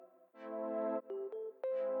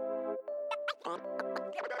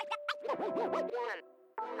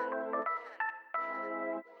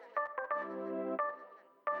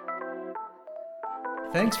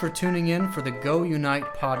Thanks for tuning in for the Go Unite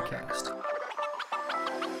podcast.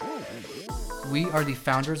 We are the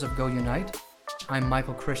founders of Go Unite. I'm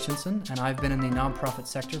Michael Christensen, and I've been in the nonprofit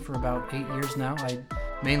sector for about 8 years now. I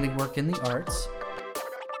mainly work in the arts.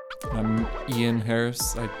 I'm Ian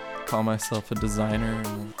Harris. I call myself a designer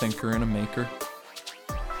and a thinker and a maker.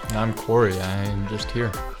 I'm Corey. I'm just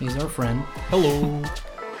here. He's our friend. Hello.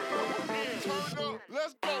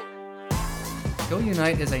 Go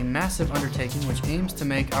Unite is a massive undertaking which aims to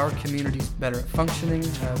make our communities better at functioning,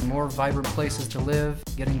 more vibrant places to live,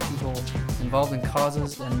 getting people involved in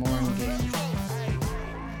causes, and more engaged.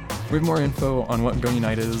 We have more info on what Go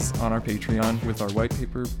Unite is on our Patreon with our white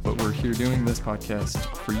paper, but we're here doing this podcast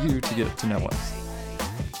for you to get to know us.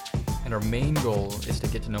 And our main goal is to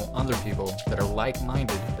get to know other people that are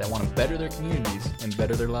like-minded, that want to better their communities and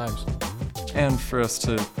better their lives. And for us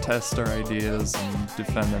to test our ideas and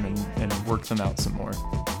defend them and work them out some more.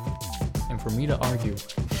 And for me to argue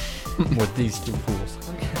with these two fools.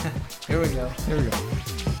 Okay. Here we go.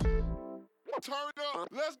 Let's go.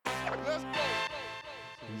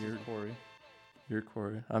 You're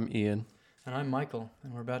Corey. I'm Ian. And I'm Michael,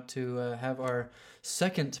 and we're about to have our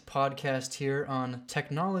second podcast here on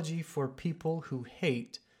technology for people who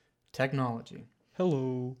hate technology.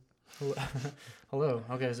 Hello. Hello.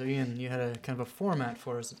 Okay, so Ian, you had a kind of a format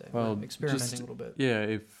for us today. Well, We're experimenting a little bit. Yeah,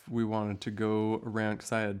 if we wanted to go around,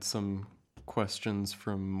 because I had some questions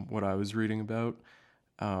from what I was reading about,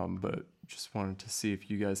 but just wanted to see if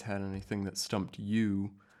you guys had anything that stumped you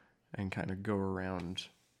and kind of go around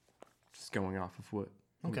just going off of what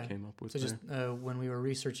we came up with. So just when we were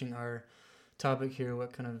researching our topic here,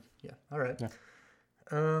 what kind of, all right. Yeah.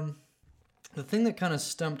 The thing that kind of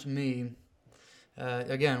stumped me,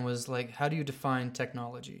 again, was like, how do you define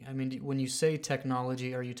technology? I mean, when you say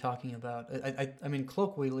technology, are you talking about, I mean,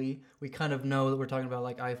 colloquially, we kind of know that we're talking about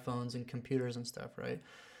like iPhones and computers and stuff, right?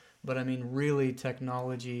 But I mean, really,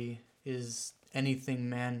 technology is anything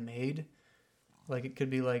man-made. Like, it could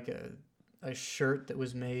be like a shirt that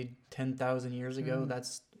was made 10,000 years ago.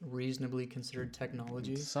 That's reasonably considered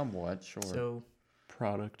technology. Somewhat, sure. So,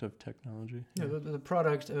 Product of technology. yeah, the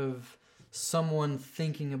product of someone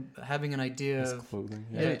thinking of having an idea It's of clothing.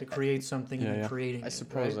 to create something and creating I it.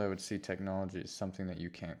 suppose right? I would see technology as something that you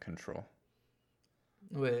can't control.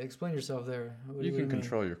 Wait, explain yourself there. What You do can mean?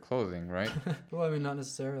 control your clothing, right? Well, I mean, not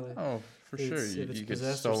necessarily. Oh, for sure. If it's You could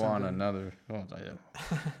possessed or sew on something. another. Well, I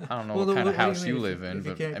don't know Well, what kind what of do you house mean you if live you- in, if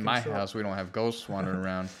you but can't in my control- house we don't have ghosts wandering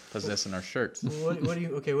around possessing our shirts. What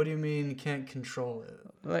do you mean can't control it?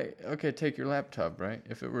 Like, okay, take your laptop, right?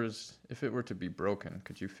 If it were to be broken,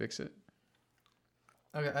 could you fix it?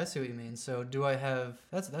 Okay, I see what you mean. So do I have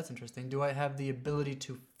that's interesting. Do I have the ability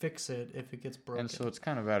to fix it if it gets broken? And so it's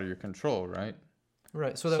kind of out of your control, right?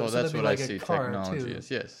 Right. So that's that'd be what like I see a car technology too. as.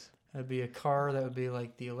 Yes. That'd be a car. That would be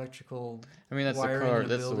like the electrical. I mean, that's wiring in a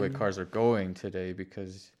That's the way building. cars are going today,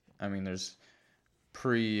 because I mean, there's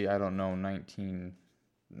I don't know,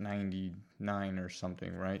 1999 or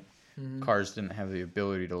something, right? Mhm. Cars didn't have the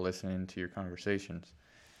ability to listen into your conversations.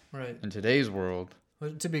 Right. In today's world,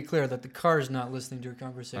 Well, to be clear, that the car is not listening to your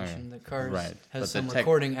conversation. The car right. has But some the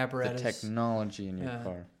recording the apparatus. technology in your Yeah.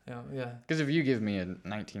 car. Yeah. Because if you give me a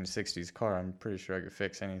 1960s car, I'm pretty sure I could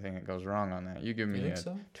fix anything that goes wrong on that. You give You me think a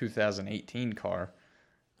so? 2018 car,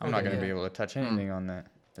 I'm not Okay, going to yeah. be able to touch anything on that.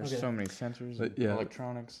 There's Okay. so many sensors But and yeah.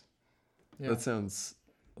 electronics. Yeah. That sounds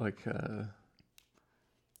like a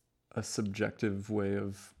subjective way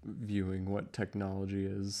of viewing what technology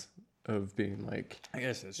is, of being like, I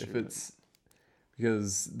guess that's if true. it's,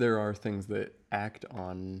 because there are things that act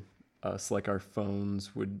on us, like our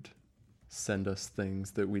phones would send us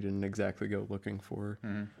things that we didn't exactly go looking for.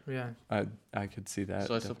 Yeah. I could see that.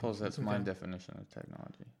 So I suppose that's my Okay. definition of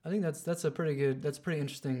technology. I think that's a pretty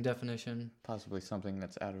interesting definition. Possibly something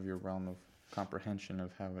that's out of your realm of comprehension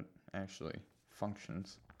of how it actually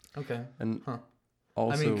functions. Okay. And Huh.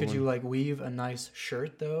 also, I mean, could you like weave a nice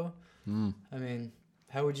shirt though? Mm. I mean,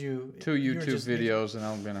 how would you? 2 you're YouTube just- videos, and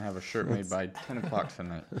I'm gonna have a shirt made by 10 o'clock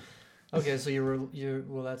tonight. Okay, so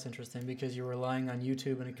well, that's interesting because you're relying on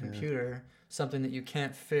YouTube and a computer, something that you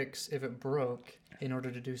can't fix if it broke, in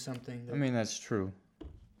order to do something. That, I mean, that's true.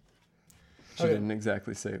 She Okay. didn't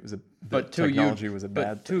exactly say it was But technology was a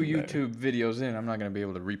bad But 2 thing. but- YouTube videos in, I'm not gonna be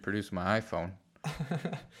able to reproduce my iPhone.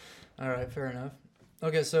 all right, fair enough.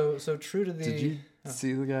 Okay, so true to the. Did you oh.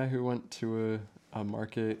 see the guy who went to a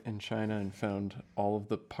market in China and found all of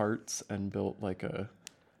the parts and built like a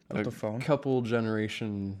Built a phone? couple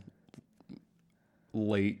generation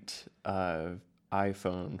late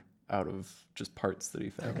iPhone out of just parts that he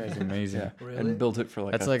found. That guy's amazing. Yeah, Really? and built it for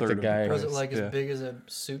like That's a like the third of guy- Was it price. like Yeah. as big as a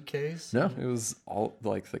suitcase? No, it was all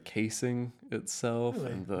like the casing itself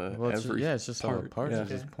Really? and the Well, it's, every yeah, it's just all the part. parts. Yeah. It's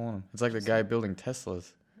just pulling them. It's like the guy building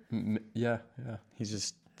Teslas. Yeah. He's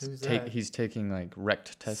just Who's that? he's taking like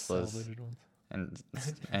wrecked Teslas Salvaged ones.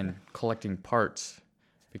 and collecting parts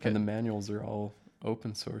because And the manuals are all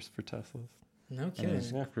open source for Teslas. No and kidding.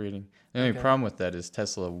 he's creating. The only Okay. problem with that is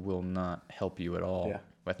Tesla will not help you at all Yeah.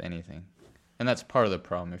 with anything, and that's part of the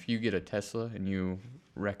problem. If you get a Tesla and you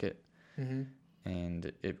wreck it, Mm-hmm.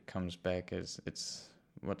 and it comes back as it's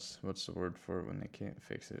what's the word for it when they can't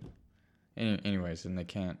fix it? Anyways, and they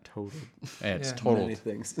can't Totaled. Yeah, it's Yeah. totaled. Many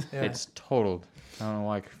things. Yeah. It's totaled. I don't know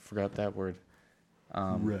why I forgot that word.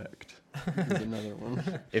 Wrecked is another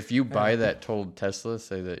one. If you buy that totaled Tesla,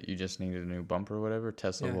 say that you just needed a new bumper or whatever,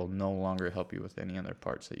 Tesla Yeah. will no longer help you with any other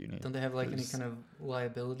parts that you need. Don't they have like any There's- kind of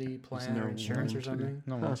liability plan no or insurance or warranty. something?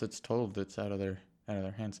 No, Huh. once it's totaled, it's out of their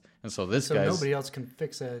hands. And so this So guy's nobody else can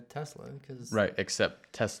fix a Tesla because right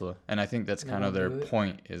except Tesla. And I think that's They kind of won't their do it?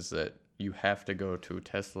 point is that you have to go to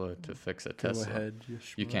Tesla to fix a Go Tesla. ahead.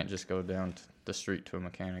 You can't just go down the street to a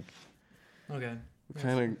mechanic. okay.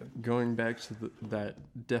 Kind of going back to that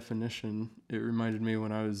definition, it reminded me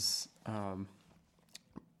when I was,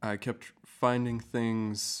 I kept finding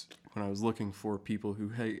things when I was looking for people who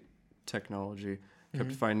hate technology,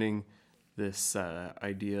 kept Mhm. finding this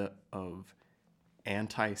idea of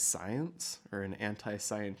anti-science or an Oh,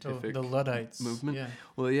 anti-scientific the Luddites movement. Yeah.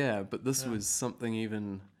 Well, yeah, but this Yeah. was something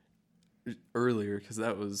even earlier because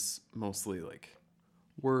that was mostly like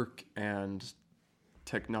work and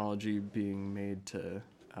technology being made to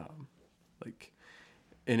like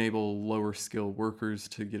enable lower skill workers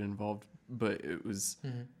to get involved. But it was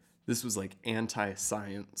Mhm. this was like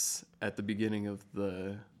anti-science at the beginning of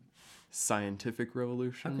the scientific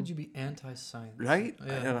revolution. How could you be anti-science? Right?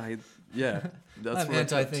 Yeah. Yeah, that's I'm what I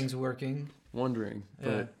anti kept things working. wondering.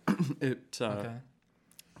 Yeah. But it Okay.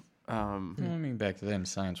 um I mean, back then,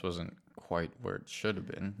 science wasn't quite where it should have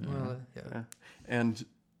been. you know? Well, yeah. Yeah. And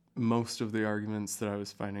most of the arguments that I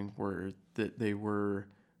was finding were that they were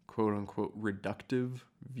quote unquote reductive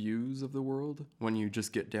views of the world when you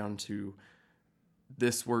just get down to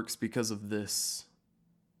this works because of this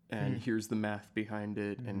and here's the math behind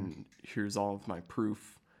it and here's all of my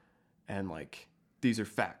proof and like these are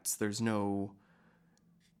facts. There's no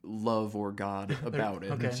love or God about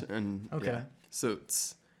it. okay. And Okay. yeah. So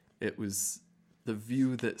it was the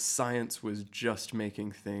view that science was just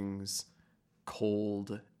making things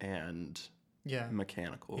cold and Yeah.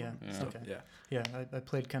 mechanical. Yeah. And stuff. Okay. Yeah. Yeah. I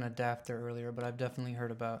played kind of daft there earlier, but I've definitely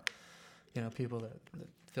heard about, people that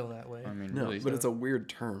feel that way. I mean, No, really, but it's a weird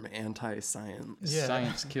term, anti-science. Yeah.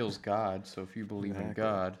 science kills God. So if you believe in Exactly.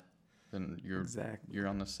 God, then Exactly. you're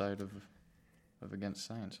on the side of against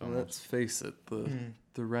science Well, almost. let's face it,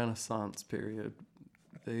 the Renaissance period,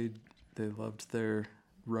 they loved their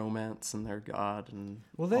romance and their God and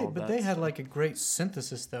Well, all they that had stuff. like a great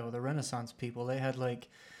synthesis though. The Renaissance people, they had like,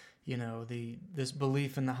 this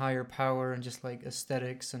belief in the higher power and just like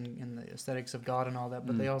aesthetics and the aesthetics of God and all that.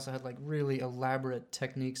 But they also had like really elaborate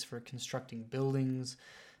techniques for constructing buildings,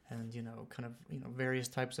 and kind of various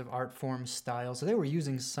types of art forms, styles. So they were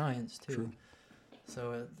using science too. True.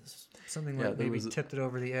 So something Yeah, like there maybe was tipped it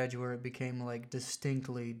over the edge where it became like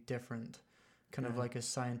distinctly different, kind of Yeah. like a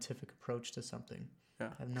scientific approach to something.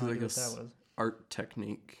 Yeah, I have no 'cause idea what that was. art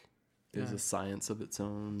technique is Yeah. a science of its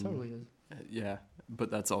own. Totally is. Yeah, but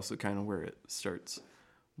that's also kind of where it starts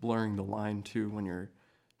blurring the line too when you're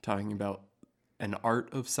talking about an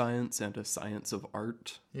art of science and a science of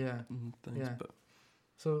art Yeah. and things. Yeah. But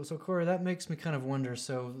So Corey, that makes me kind of wonder.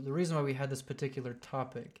 So the reason why we had this particular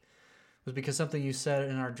topic was because something you said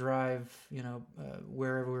in our drive,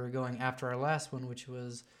 wherever we were going after our last one, which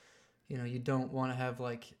was, you don't want to have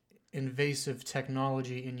like invasive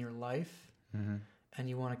technology in your life, and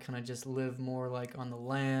you want to kind of just live more like on the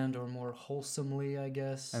land or more wholesomely, I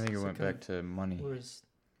guess. I think it So went kind back to money, of- Where's,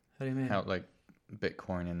 how do you mean? how like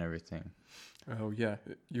Bitcoin and everything. oh yeah,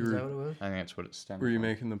 you Is that were what it was? I think that's what it stemmed were you from.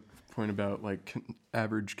 making the point about like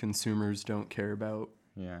average consumers don't care about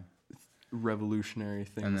Yeah. revolutionary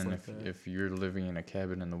things And then like that? if you're living in a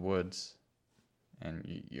cabin in the woods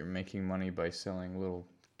and you're making money by selling little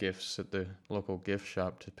gifts at the local gift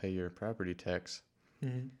shop to pay your property tax,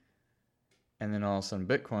 Mm-hmm. and then all of a sudden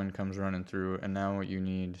Bitcoin comes running through, and now you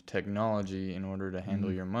need technology in order to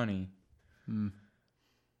handle your money.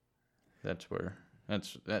 That's where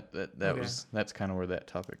that's Okay. that's kind of where that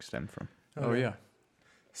topic stemmed from. Oh yeah,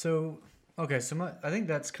 So, I think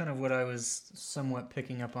that's kind of what I was somewhat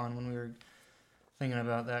picking up on when we were thinking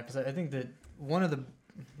about that, because I think that one of the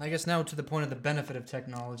I guess now to the point of the benefit of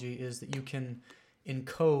technology is that you can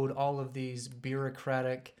encode all of these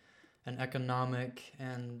bureaucratic and economic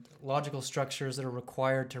and logical structures that are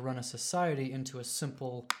required to run a society into a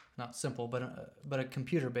simple, not simple, but a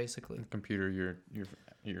computer basically. Computer,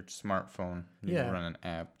 your smartphone. You Yeah. run an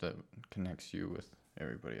app that connects you with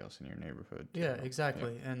everybody else in your neighborhood. Yeah,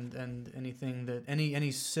 exactly. And anything that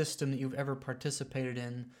any system that you've ever participated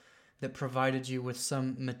in that provided you with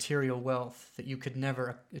some material wealth that you could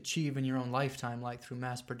never achieve in your own lifetime, like through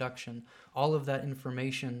mass production, all of that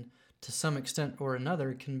information to some extent or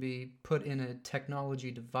another can be put in a technology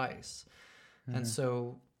device. And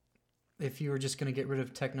so if you were just going to get rid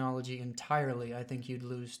of technology entirely, I think you'd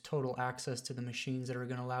lose total access to the machines that are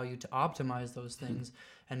going to allow you to optimize those things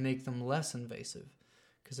and make them less invasive.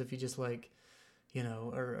 Because if you just like,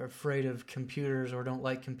 are afraid of computers or don't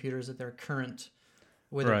like computers at their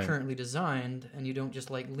they're currently designed, and you don't just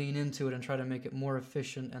like lean into it and try to make it more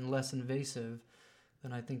efficient and less invasive,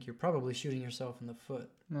 then I think you're probably shooting yourself in the foot.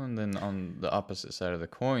 Well, and then on the opposite side of the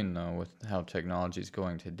coin, though, with how technology is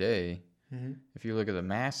going today, if you look at the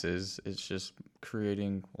masses, it's just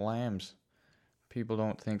creating lambs. People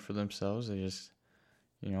don't think for themselves. They just,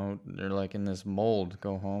 they're like in this mold.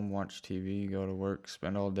 Go home, watch TV, go to work,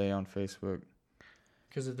 spend all day on Facebook.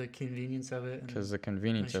 Because of the convenience of it. Because the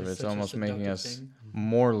convenience of it, it's such a almost making us thing.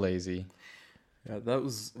 more lazy. Yeah, that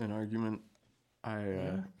was an argument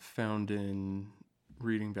I found in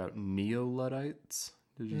reading about neo-Luddites.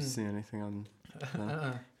 Did you see anything on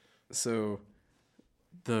that? So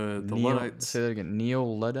the Luddites... Say that again.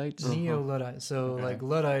 Neo-Luddites? Neo-Luddite. So Okay. like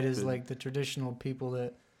Luddite is Good. like the traditional people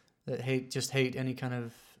that hate any kind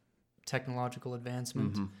of technological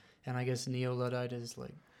advancement. And I guess Neo-Luddite is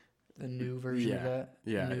like a new version of that.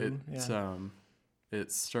 Yeah, New,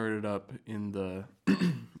 it started up in the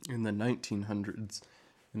in the 1900s,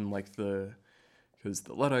 in like because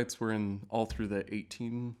the Luddites were in all through the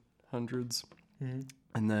 1800s,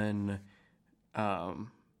 and then and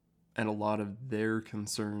a lot of their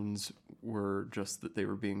concerns were just that they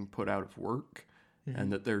were being put out of work,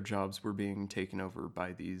 and that their jobs were being taken over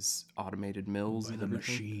by these automated mills and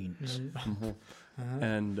everything. machines.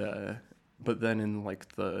 And but then in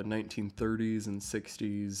like the 1930s and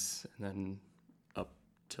 60s, and then up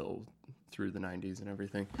till through the 90s and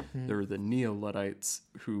everything, there were the neo-Luddites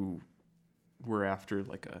who were after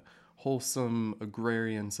like a wholesome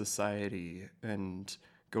agrarian society and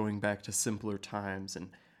going back to simpler times and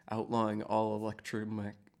outlawing all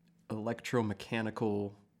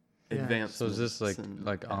electromechanical advancements. So is this like and-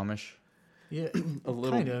 Amish? Yeah, a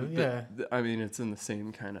little kind of, bit, yeah. I mean, it's in the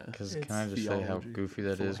same kind of. Because can I just say how theology, goofy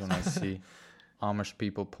that is when I see Amish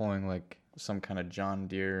people pulling like some kind of John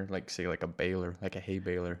Deere, like say like a baler, like a hay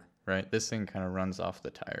baler, right? This thing kind of runs off the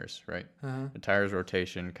tires, right? The tires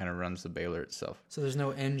rotation kind of runs the baler itself. So there's no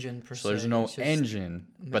engine per se. So there's no it's just engine,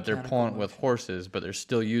 but they're mechanical pulling with motion. horses, but they're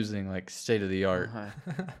still using like state of the art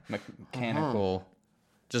mechanical,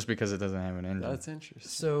 just because it doesn't have an engine. That's interesting.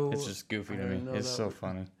 So It's just goofy I to didn't me. know It's that so would-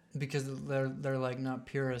 funny. because they're like not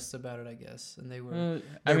purists about it, I guess, and they were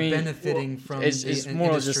I they're mean, benefiting from it's the more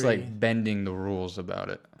industry. just like bending the rules about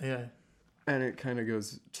it. Yeah. And it kind of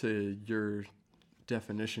goes to your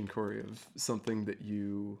definition, Corey, of something that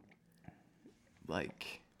you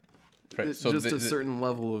like. Right, It's so just the- a certain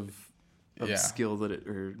level of Yeah. skill that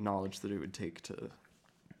or knowledge that it would take to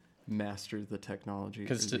master the technology.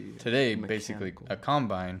 Because or the today, basically, mechanical. a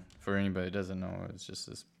combine, for anybody that doesn't know, is just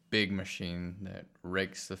this big machine that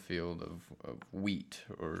rakes the field of wheat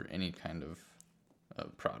or any kind of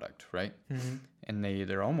product, right? And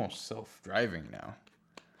they're almost self-driving now.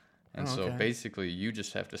 And Oh, so okay. basically, you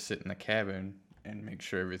just have to sit in the cabin and make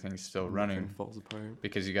sure everything's still Nothing running, falls apart.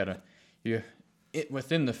 because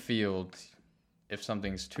within the field, if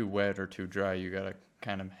something's too wet or too dry, you gotta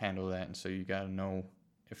kind of handle that, and so you gotta know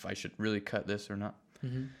if I should really cut this or not.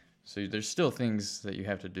 So there's still things that you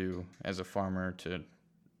have to do as a farmer to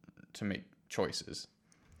make choices.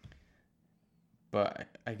 But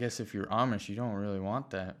I guess if you're Amish, you don't really want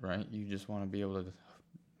that, right? You just want to be able to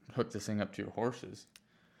hook this thing up to your horses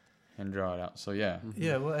and draw it out. So yeah.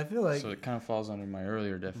 Yeah, well, I feel like So it kind of falls under my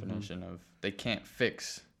earlier definition of they can't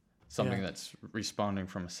fix something Yeah. that's responding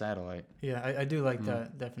from a satellite. yeah, I do like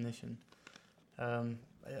that definition. I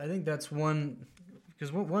think that's one,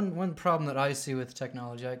 because one problem that I see with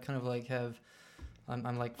technology, I kind of like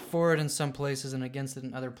I'm like for it in some places and against it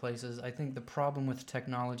in other places. I think the problem with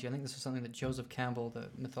technology, I think this is something that Joseph Campbell, the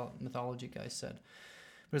mythology guy, said.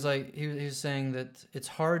 But it's like he was saying that it's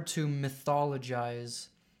hard to mythologize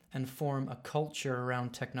and form a culture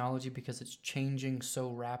around technology because it's changing so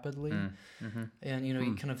rapidly. And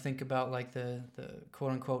you kind of think about like the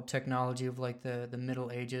quote unquote technology of like the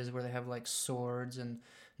Middle Ages, where they have like swords and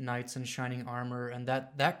knights and shining armor, and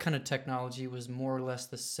that kind of technology was more or less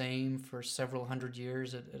the same for several hundred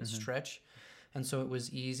years at a stretch. And so it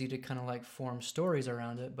was easy to kind of like form stories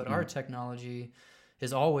around it. But our technology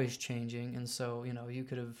is always changing, and so you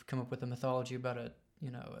could have come up with a mythology about a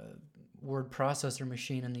word processor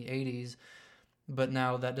machine in the 80s, but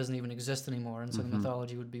now that doesn't even exist anymore, and so the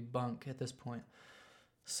mythology would be bunk at this point.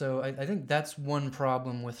 So I think that's one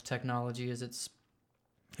problem with technology, is it's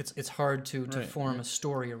hard to form a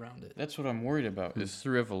story around it. That's what I'm worried about, is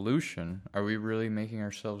through evolution, are we really making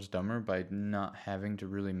ourselves dumber by not having to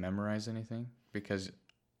really memorize anything? Because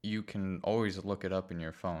you can always look it up in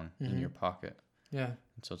your phone, in your pocket. Yeah.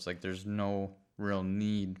 And so it's like there's no real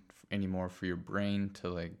need anymore for your brain to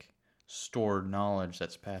like store knowledge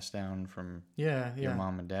that's passed down from your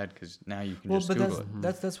mom and dad, because now you can just Google it.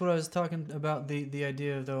 That's what I was talking about, the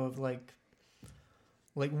idea though of like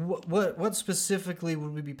what specifically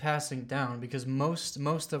would we be passing down, because most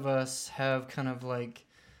of us have kind of like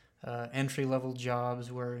entry level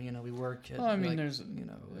jobs where we work at there's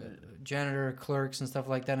janitor, clerks and stuff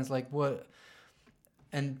like that, and it's like what.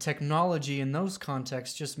 And technology in those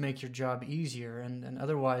contexts just make your job easier, and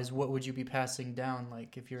otherwise, what would you be passing down?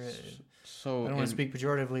 Like if you're, I don't want to speak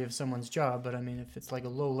pejoratively of someone's job, but I mean, if it's like a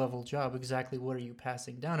low-level job, exactly what are you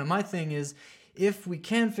passing down? And my thing is, if we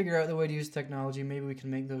can figure out the way to use technology, maybe we can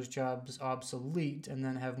make those jobs obsolete, and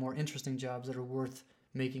then have more interesting jobs that are worth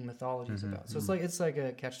making mythologies about. So it's like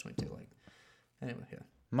a catch-22. Like, anyway, yeah.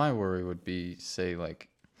 My worry would be, say, like,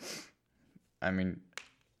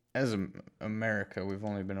 as America, we've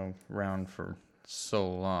only been around for so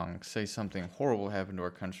long. Say something horrible happened to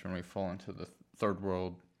our country and we fall into the third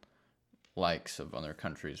world likes of other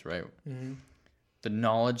countries, right? The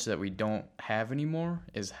knowledge that we don't have anymore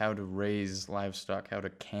is how to raise livestock, how to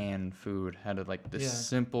can food, how to like the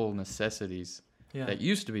simple necessities that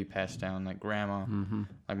used to be passed down, like grandma.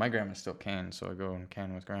 Like my grandma still cans, so I go and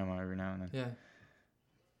can with grandma every now and then. Yeah.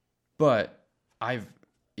 But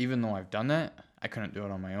even though I've done that, I couldn't do it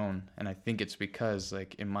on my own. And I think it's because,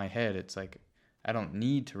 like, in my head, it's like, I don't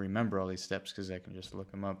need to remember all these steps because I can just look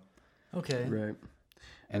them up. Okay. Right.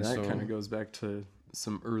 And that kind of goes back to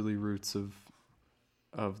some early roots of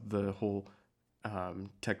the whole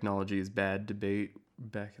technology is bad debate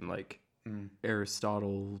back in, like,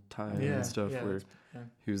 Aristotle time and stuff, where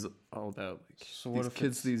he was all about, like, so these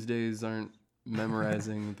kids these days aren't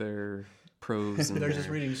memorizing their prose, and they're just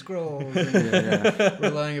reading scrolls and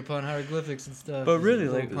relying upon hieroglyphics and stuff. But really,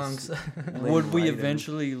 like, punks. Would we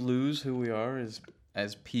eventually lose who we are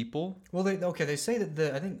as people? Well, they say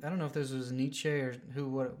that I don't know if this was Nietzsche or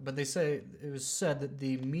but they say it was said that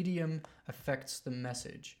the medium affects the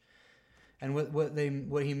message. And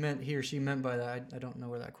what he meant, he or she meant by that, I don't know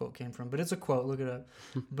where that quote came from, but it's a quote. Look it up.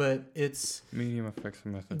 But it's medium affects the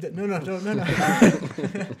message. No. Don't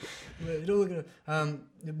look it up.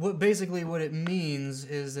 What it means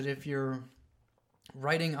is that if you're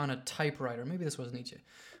writing on a typewriter, maybe this was Nietzsche,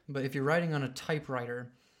 but if you're writing on a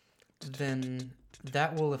typewriter, then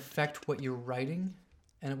that will affect what you're writing,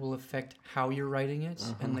 and it will affect how you're writing it,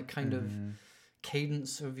 and the kind of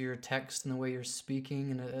cadence of your text and the way you're speaking,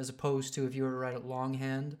 and as opposed to if you were to write it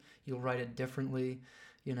longhand, you'll write it differently.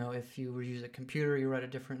 If you were to use a computer, you write it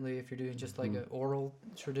differently. If you're doing just like an oral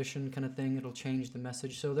tradition kind of thing, it'll change the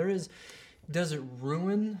message. So does it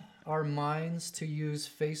ruin our minds to use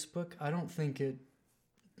Facebook? I don't think it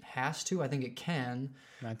has to. I think it can.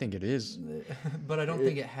 I think it is. But I don't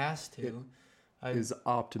think it has to. Is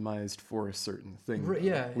optimized for a certain thing,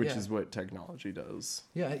 which is what technology does.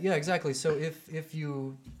 Yeah, exactly. So if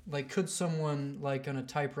you, like, could someone, like, on a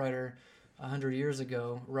typewriter 100 years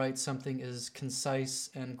ago write something as concise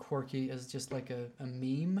and quirky as just like a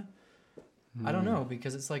meme? I don't know,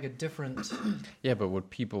 because it's like a different... Yeah, but would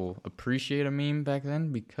people appreciate a meme back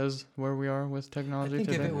then because where we are with technology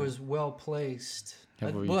today? I think if it was well placed...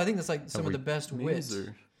 I think that's like some of the best wits.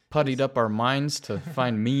 Puttied up our minds to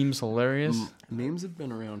find memes hilarious. Memes have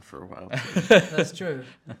been around for a while. That's true.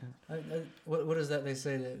 What is that they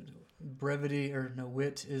say, that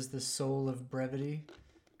wit is the soul of brevity,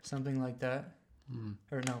 something like that.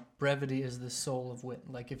 Or no, brevity is the soul of wit.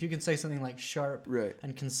 Like if you can say something like sharp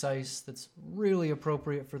and concise, that's really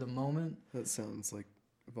appropriate for the moment. That sounds like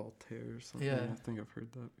Voltaire or something. Yeah, I think I've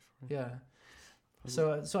heard that before. Yeah.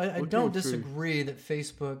 So I don't disagree that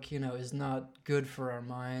Facebook, is not good for our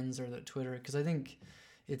minds, or that Twitter, because I think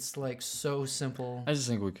it's like so simple. I just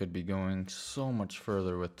think we could be going so much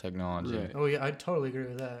further with technology. Right. Oh yeah, I totally agree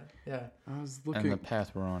with that. Yeah. I was And the looking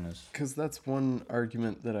path we're on is because that's one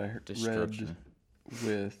argument that I read destruction.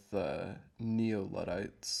 with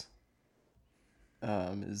neo-Luddites.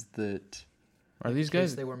 Is that Are these Case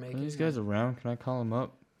guys? they were Are making. these guys around? Can I call them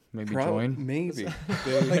up? Maybe prob- join. maybe Like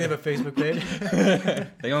they have a Facebook page.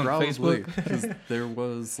 They own probably Facebook. because there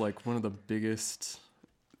was like one of the biggest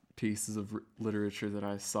pieces of literature that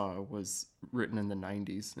I saw was written in the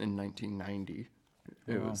 90s, in 1990.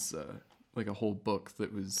 It Wow. was like a whole book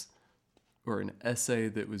that was, or an essay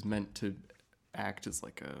that was meant to act as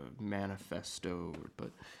like a manifesto,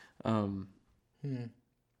 but Hmm.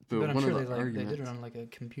 but But I'm one sure of they the like they arguments. did it on like a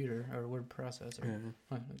computer or word processor. Yeah.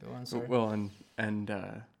 Oh, go on, sorry. Well, and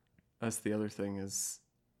that's the other thing is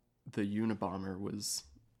the Unabomber was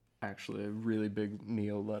actually a really big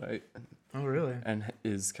neo-Luddite Oh really? and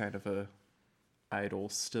is kind of a idol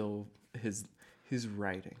still. His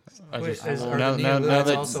writings. I Wait, just is- are now, the now, now Neolithics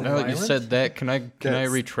that also now that you violent? said that, can I That's-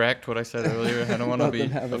 retract what I said earlier? I don't want to Not be them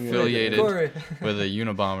having affiliated Corey, with a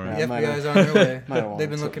Unabomber. Yeah, the might FBI's have- on their way. might have wanted They've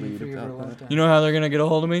been to looking read for you for a about long that. time. You know how they're gonna get a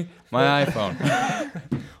hold of me? My iPhone.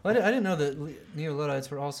 Well, I didn't know that Neo-Luddites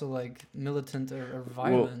were also like militant or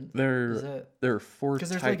violent. Well, Is that there are four because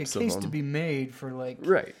types there's like a of case them. to be made for like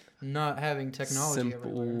Right. not having technology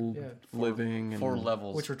Simple everywhere. Yeah, living and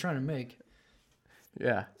levels. which we're trying to make.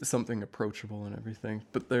 yeah, something approachable and everything.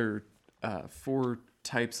 But there are 4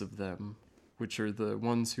 types of them, which are the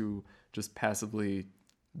ones who just passively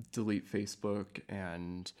delete Facebook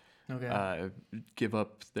and Okay. give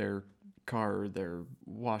up their car, their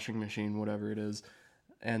washing machine, whatever it is.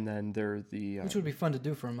 And then there are the Which would be fun to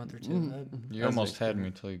do for a month or two. Mm-hmm. You almost had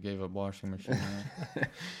me till you gave up washing machine.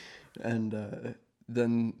 and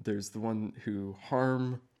then there's the one who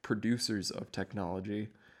harm producers of technology.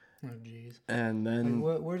 Oh jeez. And Like, then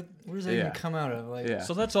where does that yeah. even come out of? Like, yeah.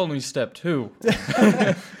 So that's only step 2.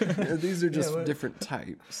 These are just what- different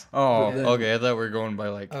types. Oh, then- okay. I thought we were going by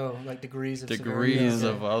like oh, like degrees of degrees severity.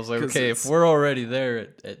 of. I was like, 'Cause okay, if it's- we're already there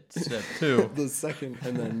at step 2. The second,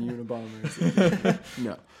 and then Unabombers.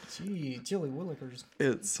 No, Gee, Jilly Willikers.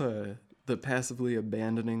 it's the passively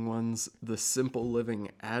abandoning ones, the simple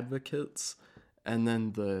living advocates, and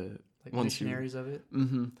then the Like ones who, missionaries of it.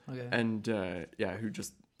 Okay. and who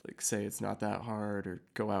just like say it's not that hard or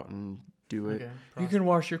go out and do it. Okay. You can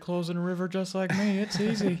wash your clothes in a river just like me. It's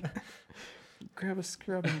easy. Grab a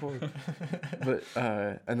scrubbing board. But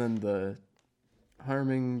and then the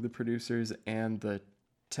harming the producers and the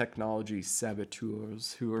technology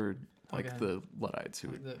saboteurs who are like Okay. the Luddites who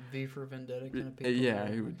Like would the V for Vendetta kind of people. yeah, or-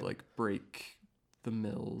 who would okay. like break the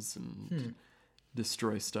mills and Hmm.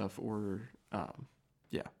 destroy stuff or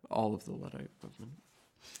all of the Luddite movement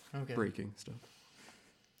Okay. breaking stuff.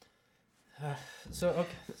 So okay.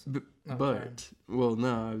 But, Oh, but well,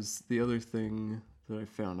 no, the other thing that I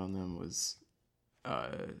found on them was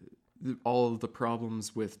all of the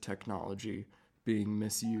problems with technology being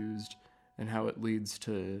misused and how it leads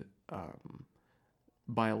to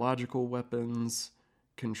biological weapons,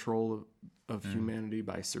 control of humanity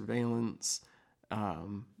by surveillance,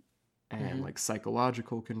 and like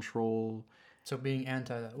psychological control. So being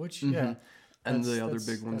anti that, which Mhm. yeah, And That's- the other that's-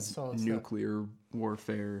 big that's one's solid stuff. nuclear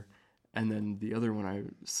warfare. And then the other one I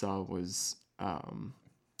saw was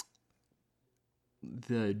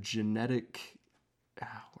the genetic.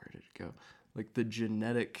 Where did it go? Like the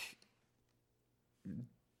genetic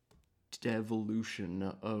devolution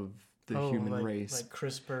of the human like, race. like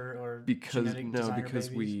CRISPR or because genetic designer because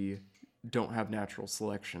babies? we don't have natural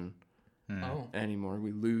selection Oh, anymore.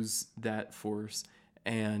 We lose that force,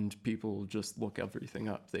 and people just look everything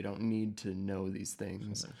up. They don't need to know these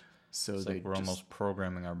things, so It's they like we're just, almost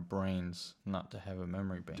programming our brains not to have a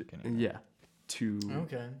memory bank anymore. yeah to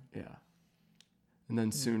okay. yeah. And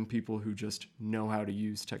then soon people who just know how to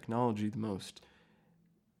use technology the most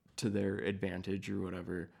to their advantage or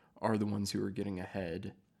whatever are the ones who are getting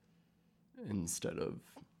ahead instead of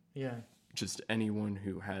Yeah. just anyone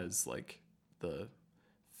who has like the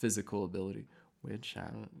physical ability, which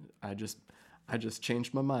I just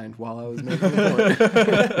changed my mind while I was making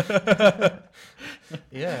the point.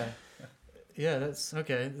 Yeah. Yeah, that's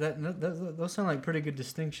okay. Those sound like pretty good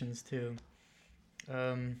distinctions too.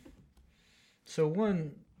 So I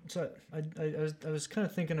was kind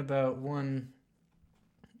of thinking about one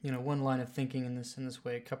line of thinking in this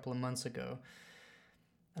way a couple of months ago,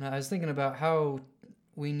 and I was thinking about how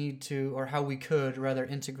we need to, or how we could rather,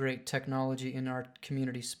 integrate technology in our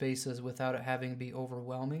community spaces without it having to be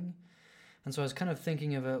overwhelming. And so I was kind of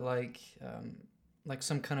thinking of it like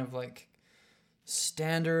some kind of like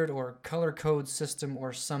standard or color code system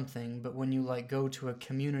or something, but when you like go to a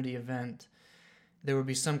community event, there would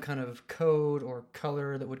be some kind of code or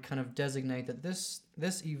color that would kind of designate that this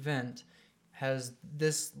event has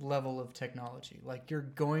this level of technology. Like you're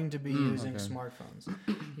going to be using smartphones.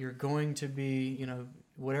 You're going to be,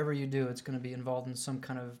 whatever you do, it's going to be involved in some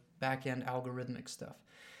kind of back-end algorithmic stuff.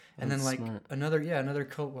 And That's then like smart. another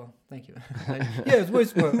code. Well, thank you. It's way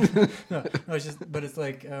smart. No, it's just, but it's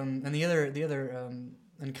like, and the other,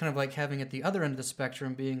 and kind of like having at the other end of the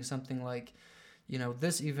spectrum being something like,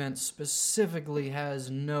 this event specifically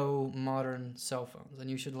has no modern cell phones, and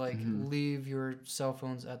you should like leave your cell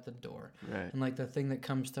phones at the door. Right. And like the thing that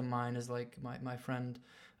comes to mind is like my friend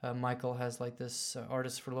Michael has like this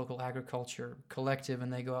Artists for Local Agriculture collective,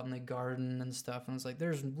 and they go out and they garden and stuff. And it's like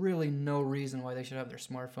there's really no reason why they should have their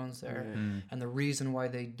smartphones there, and the reason why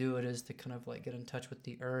they do it is to kind of like get in touch with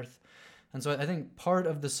the earth. And so I think part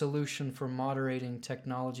of the solution for moderating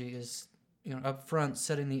technology is up front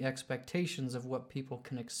setting the expectations of what people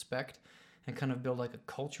can expect and kind of build like a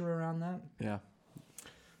culture around that. Yeah.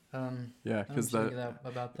 Yeah, because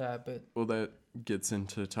that gets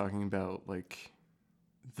into talking about like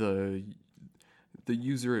the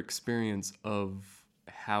user experience of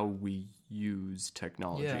how we use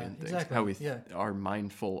technology and things, exactly. how we are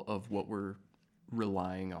mindful of what we're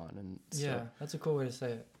relying on and stuff. That's a cool way to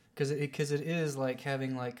say it, because it is like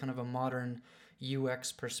having like kind of a modern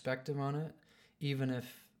UX perspective on it. Even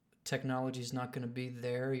if technology is not going to be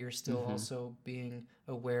there, you're still also being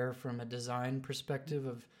aware from a design perspective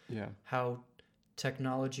of how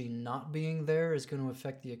technology not being there is going to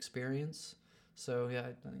affect the experience. So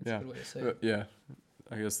I think it's a good way to say it.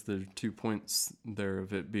 I guess there are 2 points there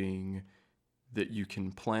of it being that you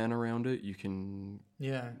can plan around it. You can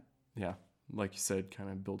like you said, kind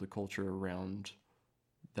of build a culture around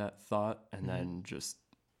that thought, and then just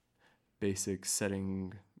basic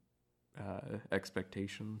setting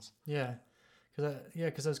expectations.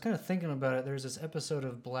 Because I was kind of thinking about it. There's this episode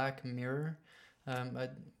of Black Mirror.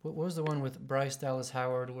 What was the one with Bryce Dallas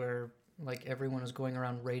Howard where like everyone was going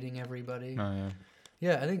around rating everybody? Oh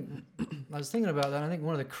yeah. I think I was thinking about that. I think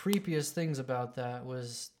one of the creepiest things about that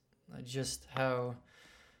was just how.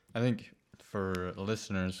 I think for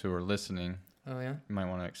listeners who are listening, Oh yeah. you might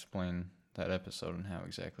want to explain that episode and how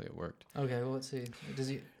exactly it worked. Okay, well let's see. Does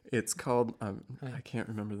he? It's called. I can't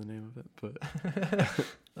remember the name of it, but.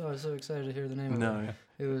 Oh, I was so excited to hear the name of it.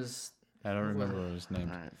 It was. I don't remember what it was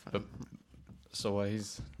named. All right, fine. But so while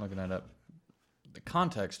he's looking that up, the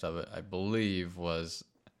context of it, I believe, was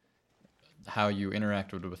how you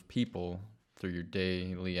interacted with people through your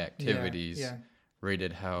daily activities,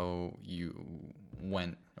 rated how you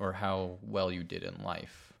went or how well you did in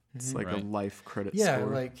life. It's like a life credit Yeah,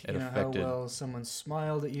 score. like how well someone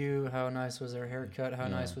smiled at you, how nice was their haircut, how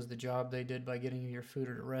nice was the job they did by getting you your food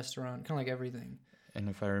at a restaurant, kind of like everything. And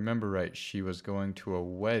if I remember right, she was going to a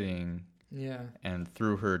wedding. Yeah. And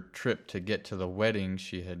through her trip to get to the wedding,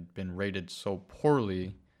 she had been rated so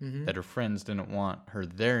poorly that her friends didn't want her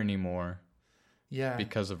there anymore. Yeah.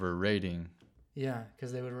 Because of her rating. Yeah,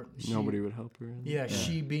 because they would. Nobody would help her. Yeah,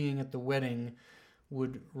 she being at the wedding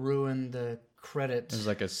would ruin the credit. It was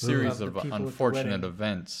like a series of unfortunate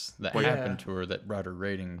events that happened to her that brought her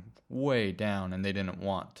rating way down, and they didn't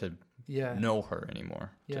want to know her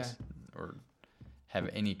anymore. Or have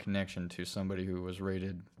any connection to somebody who was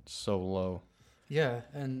rated so low. Yeah,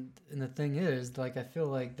 and the thing is, like, I feel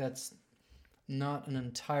like that's not an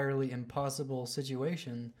entirely impossible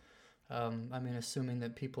situation. I mean, assuming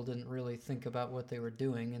that people didn't really think about what they were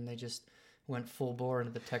doing and they just went full bore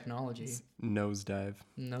into the technology. Nosedive.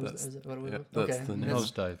 Is that what it was? That's the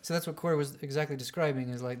nosedive. So that's what Corey was exactly describing,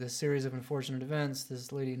 is like this series of unfortunate events.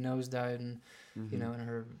 This lady nosedived and, and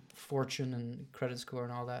her fortune and credit score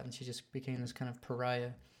and all that, and she just became this kind of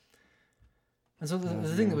pariah. And so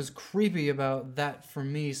the thing that was creepy about that for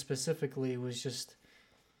me specifically was just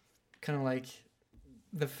kind of like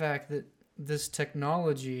the fact that this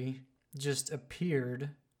technology just appeared,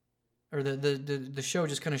 or the show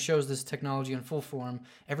just kind of shows this technology in full form.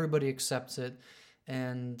 Everybody accepts it,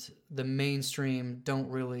 and the mainstream don't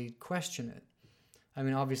really question it. I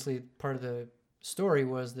mean, obviously, part of the story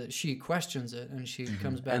was that she questions it, and she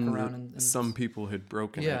comes back around. And some people had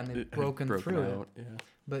broken it. Yeah, and they'd broken through it. Yeah.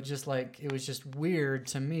 But just like, it was just weird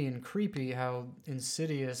to me and creepy how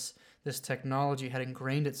insidious this technology had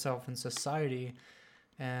ingrained itself in society.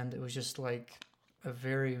 And it was just like a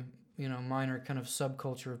very, minor kind of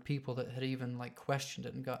subculture of people that had even like questioned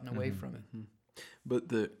it and gotten away from it.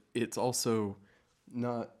 But it's also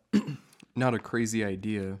not a crazy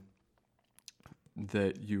idea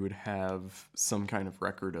that you would have some kind of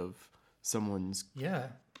record of someone's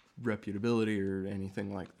reputability or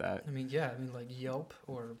anything like that. I mean, yeah, I mean, like Yelp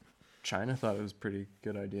or China thought it was a pretty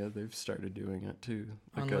good idea. They've started doing it too.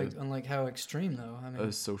 unlike how extreme though. I mean,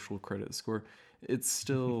 a social credit score. It's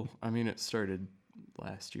still, I mean, it started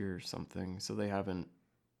last year or something, so they haven't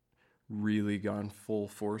really gone full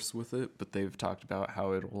force with it, but they've talked about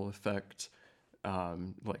how it will affect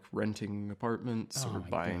like renting apartments or my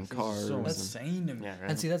buying goodness, this is cars. so and- insane to me. yeah, right.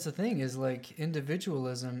 and see, that's the thing is like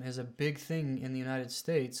individualism is a big thing in the United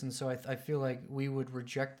States, and so I feel like we would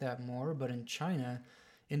reject that more. But in China,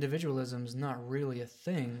 individualism is not really a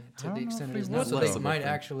thing I to don't the know extent if it it is now. would, So they though. might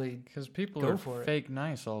actually. Because people Go are for it. fake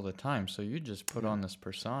nice all the time, so you just put on this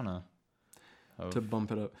persona of to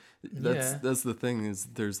bump it up. Yeah. That's the thing is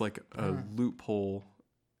there's like a loophole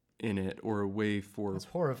in it or a way for That's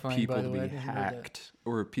horrifying. people by the to way, be I've never heard that. hacked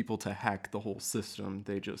or people to hack the whole system.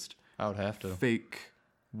 They just I would have to. fake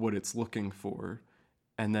what it's looking for,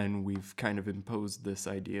 and then we've kind of imposed this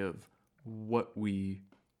idea of what we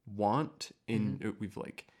want in we've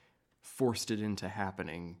like forced it into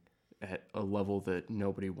happening at a level that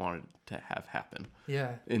nobody wanted to have happen.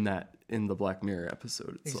 Yeah, In the Black Mirror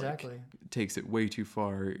episode, it's exactly. like it takes it way too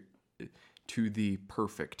far to the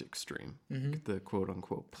perfect extreme, the quote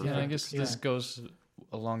unquote Yeah, perfect. and I guess Yeah. this goes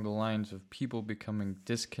along the lines of people becoming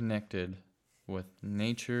disconnected with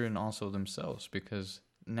nature and also themselves, because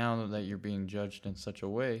now that you're being judged in such a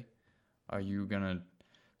way,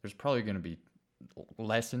 there's probably gonna be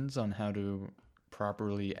lessons on how to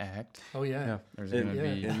properly act. Oh yeah. Yeah. There's In, gonna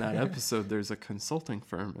be in that episode, there's a consulting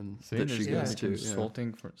firm and See, that there's she gonna goes be to. Yeah.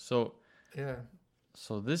 consulting for Yeah.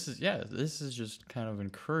 so this is just kind of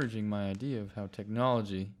encouraging my idea of how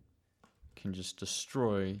technology can just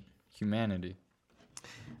destroy humanity.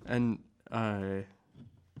 And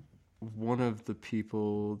one of the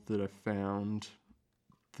people that I found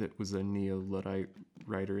that was a neo-Luddite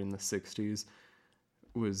writer in the 60s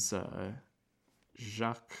was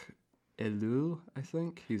Jacques Ellul, I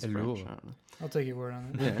think. He's French. Ellul. I don't know. I'll take your word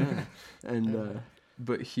on it. Yeah. And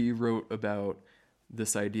but he wrote about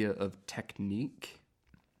this idea of technique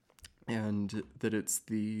and that it's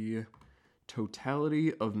the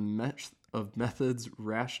totality of methods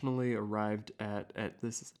rationally arrived at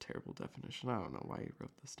this is a terrible definition. I don't know why you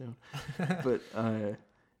wrote this down. But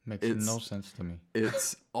Makes It's- no sense to me.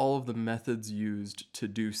 it's all of the methods used to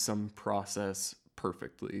do some process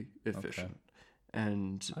perfectly efficient.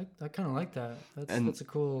 And I kind of like that. And- That's a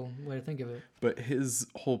cool way to think of it. but his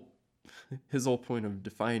whole point of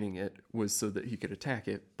defining it was so that he could attack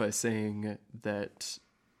it by saying that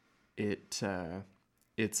it's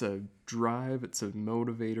a drive, it's a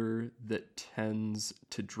motivator that tends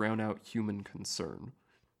to drown out human concern,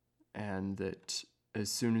 and that as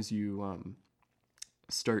soon as you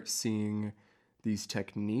start seeing these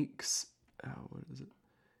techniques, what is it?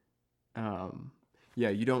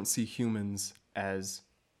 You don't see humans as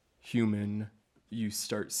human. You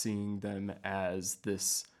start seeing them as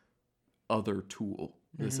this other tool,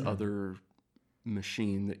 this other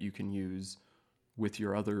machine that you can use with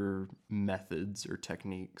your other methods or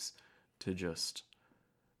techniques to just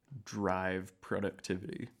drive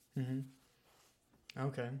productivity.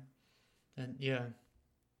 Okay. And yeah.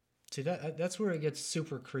 See that's where it gets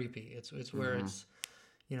super creepy. It's where it's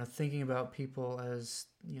thinking about people as,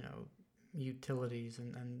 utilities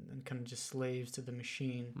and kind of just slaves to the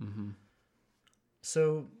machine.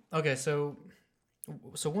 So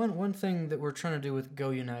one thing that we're trying to do with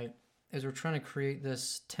Go Unite is we're trying to create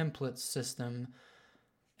this template system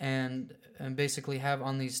and basically have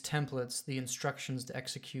on these templates the instructions to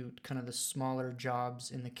execute kind of the smaller jobs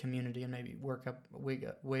in the community and maybe work up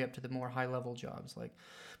way up to the more high level jobs. Like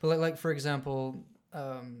for example,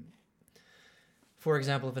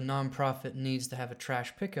 if a nonprofit needs to have a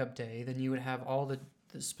trash pickup day, then you would have all the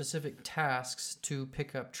specific tasks to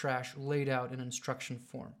pick up trash laid out in instruction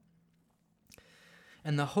form.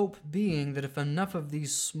 And the hope being that if enough of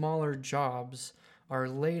these smaller jobs are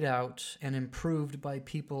laid out and improved by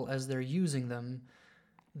people as they're using them,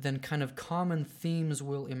 then kind of common themes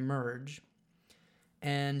will emerge.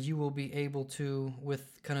 And you will be able to,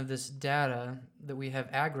 with kind of this data that we have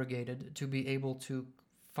aggregated, to be able to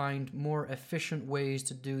find more efficient ways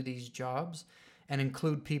to do these jobs and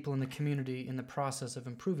include people in the community in the process of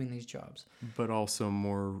improving these jobs. But also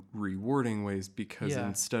more rewarding ways, because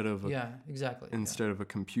instead of a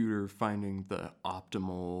computer finding the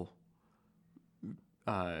optimal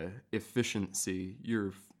efficiency,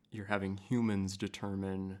 you're having humans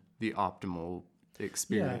determine the optimal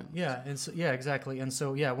experience. Exactly. And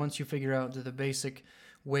so once you figure out the basic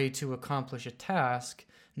way to accomplish a task,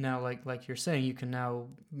 now like you're saying, you can now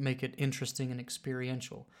make it interesting and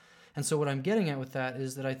experiential. And so what I'm getting at with that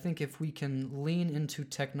is that I think if we can lean into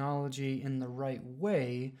technology in the right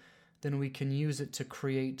way, then we can use it to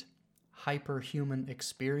create hyperhuman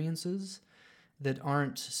experiences that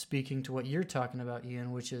aren't speaking to what you're talking about,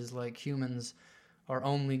 Ian, which is like humans are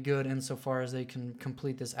only good insofar as they can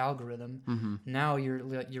complete this algorithm. Mm-hmm. Now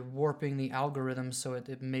you're warping the algorithm so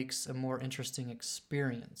it makes a more interesting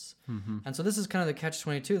experience. Mm-hmm. And so this is kind of the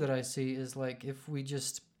catch-22 that I see is like if we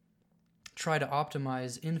just try to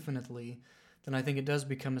optimize infinitely, then I think it does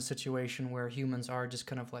become a situation where humans are just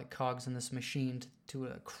kind of like cogs in this machine to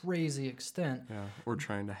a crazy extent. Yeah, or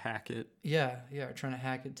trying to hack it. Yeah, trying to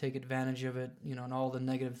hack it, take advantage of it, and all the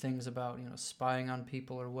negative things about, spying on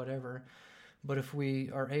people or whatever. But if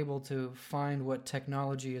we are able to find what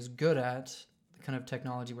technology is good at, the kind of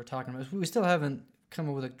technology we're talking about, we still haven't come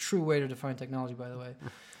up with a true way to define technology, by the way,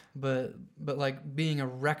 but like being a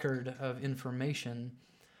record of information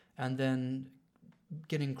and then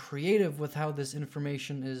getting creative with how this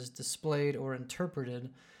information is displayed or interpreted,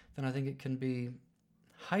 then I think it can be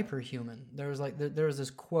hyperhuman. There was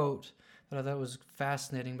this quote that I thought was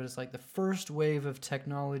fascinating, but it's like the first wave of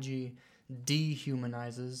technology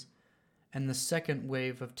dehumanizes, and the second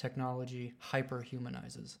wave of technology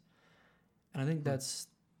hyperhumanizes. And I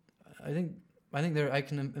think I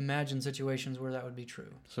can imagine situations where that would be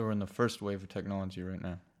true. So we're in the first wave of technology right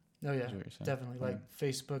now. Oh yeah, Is what you're saying. definitely. Like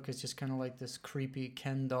Facebook is just kind of like this creepy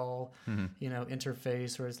Ken doll,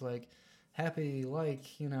 interface where it's like happy,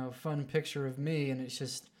 fun picture of me, and it's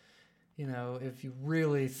just, if you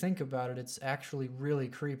really think about it, it's actually really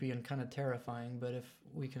creepy and kind of terrifying. But if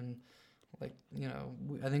we can, I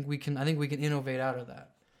think we can innovate out of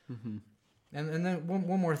that. Mm-hmm. And then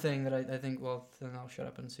one more thing that I think, well, then I'll shut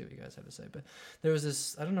up and see what you guys have to say. But there was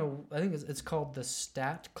this, I don't know, I think it's called the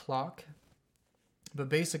stat clock. But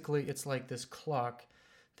basically, it's like this clock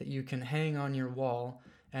that you can hang on your wall,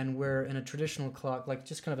 and where in a traditional clock, like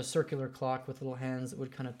just kind of a circular clock with little hands that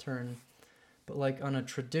would kind of turn, but like on a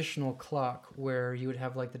traditional clock where you would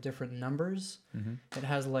have like the different numbers, it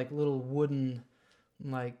has like little wooden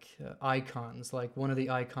icons. Like one of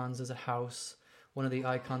the icons is a house, one of the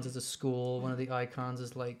icons is a school, one of the icons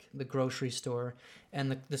is like the grocery store,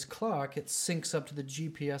 and this clock, it syncs up to the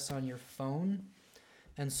GPS on your phone.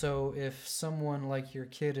 And so if someone like your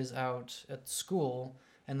kid is out at school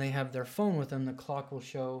and they have their phone with them, the clock will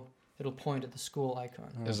show, it'll point at the school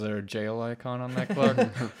icon. Is there a jail icon on that clock?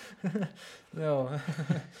 No.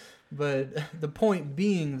 But the point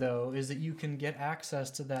being, though, is that you can get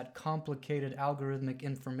access to that complicated algorithmic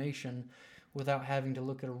information without having to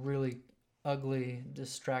look at a really ugly,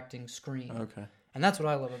 distracting screen. Okay. And that's what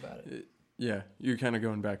I love about it. Yeah, you're kind of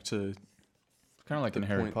going back to Kind of like in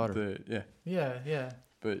Harry Potter. Yeah.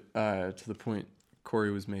 But to the point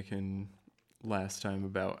Corey was making last time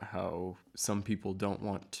about how some people don't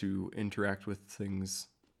want to interact with things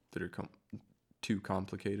that are too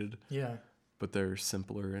complicated. Yeah. But they're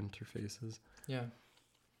simpler interfaces. Yeah.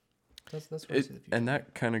 That's what I see the future. And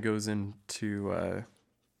that kind of goes into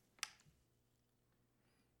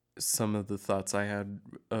some of the thoughts I had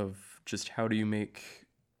of just how do you make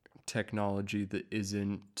technology that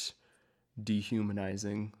isn't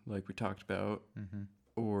dehumanizing, like we talked about,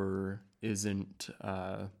 or isn't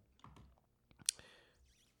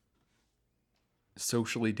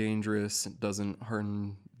socially dangerous, doesn't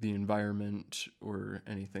harm the environment or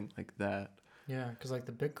anything like that. Yeah, because like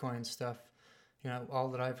the Bitcoin stuff, all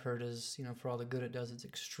that I've heard is, for all the good it does, it's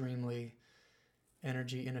extremely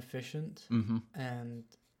energy inefficient. And,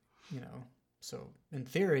 so in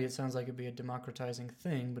theory, it sounds like it'd be a democratizing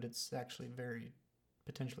thing, but it's actually very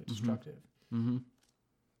potentially destructive.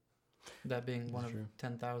 That being one of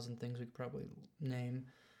 10,000 things we could probably name.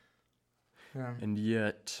 Yeah. And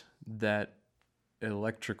yet that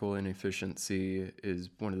electrical inefficiency is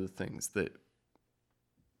one of the things that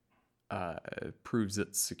proves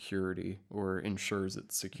its security or ensures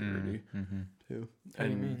its security too,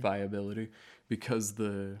 and viability, because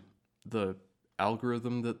the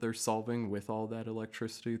algorithm that they're solving with all that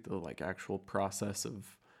electricity, the actual process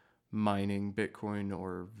of mining Bitcoin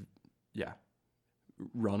or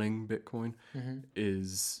running Bitcoin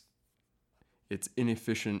it's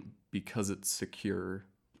inefficient because it's secure,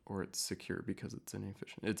 or it's secure because it's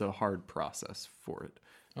inefficient. It's a hard process for it.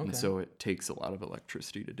 Okay. And so it takes a lot of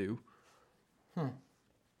electricity to do.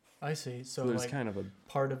 I see. So there's kind of a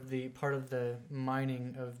part of the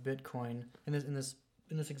mining of Bitcoin in this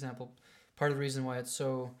example, part of the reason why it's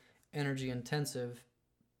so energy intensive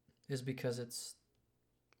is because it's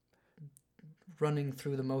running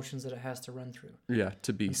through the motions that it has to run through. Yeah,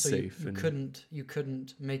 to be safe. You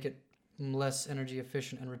couldn't make it less energy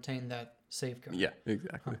efficient and retain that safeguard. Yeah,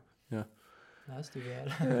 exactly. Yeah. That's too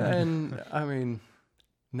bad. And I mean,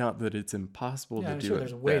 not that it's impossible Yeah, to I'm do sure it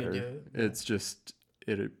there's a way to better. do it, yeah. It's just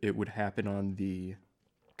it would happen on the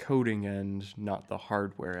coding end, not the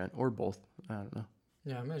hardware end, or both. I don't know.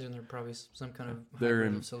 Yeah, I imagine there are probably some kind of They're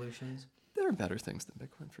hybrid in- of solutions. There are better things than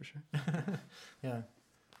Bitcoin for sure. Yeah.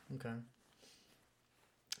 Okay.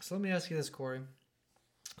 So let me ask you this, Corey.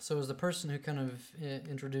 So as the person who kind of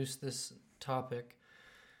introduced this topic,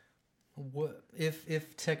 what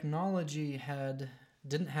if technology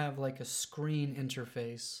didn't have like a screen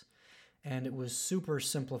interface and it was super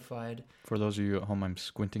simplified? For those of you at home, I'm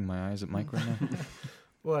squinting my eyes at Mike right now,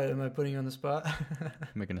 What, am I putting you on the spot?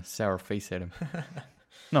 making a sour face at him.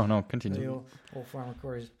 No, The continue. old Farmer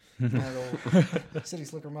Corey's old City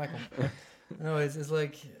Slicker Michael. No, it's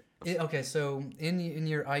like okay. So in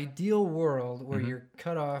your ideal world where you're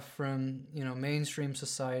cut off from mainstream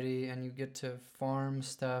society and you get to farm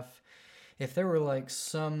stuff, if there were like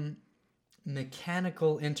some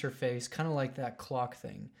mechanical interface, kind of like that clock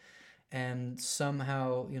thing, and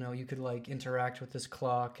somehow you could like interact with this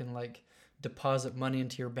clock and like deposit money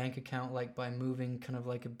into your bank account like by moving kind of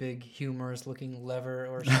like a big humorous looking lever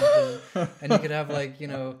or something, and you could have like you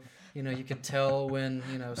could tell when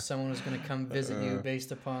someone was going to come visit you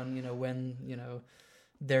based upon when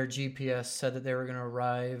their GPS said that they were going to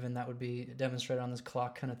arrive, and that would be demonstrated on this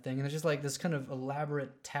clock kind of thing. And it's just like this kind of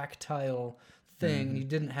elaborate tactile thing, and you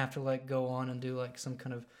didn't have to like go on and do like some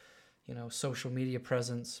kind of social media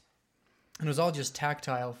presence, and it was all just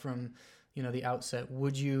tactile from the outset.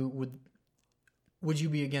 Would you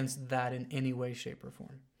be against that in any way, shape, or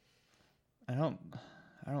form? I don't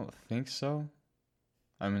think so.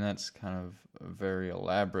 I mean, that's kind of a very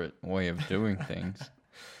elaborate way of doing things.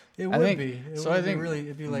 It I would think- be. It so would I be think really,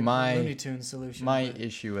 it'd be like my- a Looney Tunes solution. My but-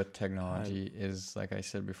 issue with technology is, like I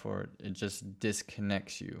said before, it just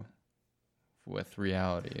disconnects you with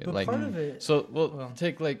reality. But like, part of it, well,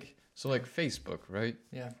 take like Facebook, right?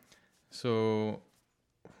 yeah, So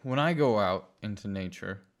when I go out into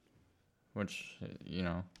nature, which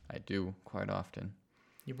I do quite often,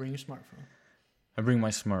 you bring your smartphone. I bring my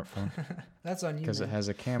smartphone That's on you. because it man. has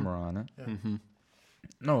a camera on it. Yeah. Mm-hmm.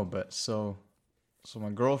 No, but so my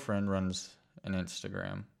girlfriend runs an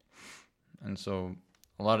Instagram, and so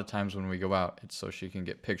a lot of times when we go out, it's so she can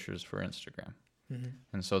get pictures for Instagram. Mhm.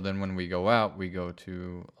 And so then when we go out, we go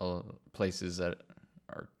to places that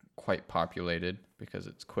are quite populated because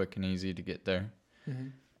it's quick and easy to get there.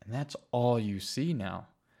 Mhm. And that's all you see now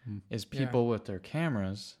is people with their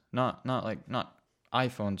cameras, not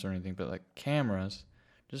iPhones or anything, but like cameras,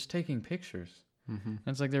 just taking pictures. Mm-hmm. And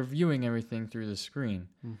it's like they're viewing everything through the screen.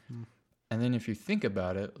 Mm-hmm. And then if you think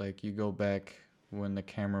about it, like you go back when the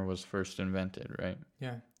camera was first invented, right?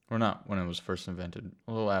 Yeah. Or not when it was first invented,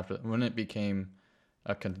 a little after, when it became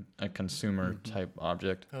a consumer type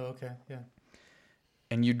object. Oh, okay. Yeah.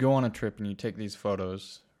 And you'd go on a trip and you take these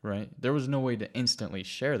photos, right? There was no way to instantly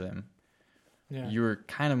share them. Yeah. You were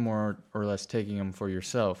kind of more or less taking them for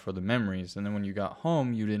yourself, for the memories. And then when you got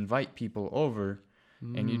home, you'd invite people over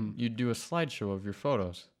and you'd do a slideshow of your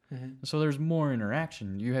photos. Mhm. So there's more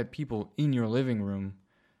interaction. You had people in your living room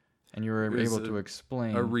and you were There's able to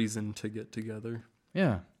explain. a reason to get together.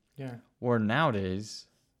 Yeah. Yeah. Or nowadays,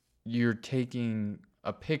 you're taking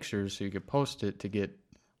a picture so you could post it to get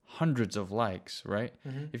hundreds of likes, right?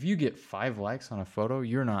 Mhm. If you get 5 likes on a photo,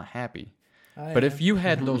 you're not happy. I But am. if you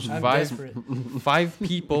had those I'm five desperate.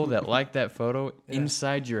 people that liked that photo Yeah.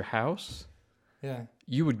 inside your house, Yeah.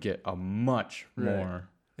 you would get a much Right. more.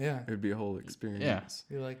 Yeah. It would be a whole experience.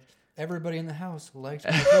 You're like, everybody in the house likes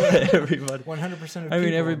my photo. Everybody. 100% of I mean,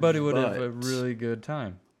 people. everybody would have a But- really good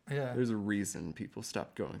time. Yeah. There's a reason people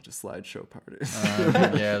stopped going to slideshow parties.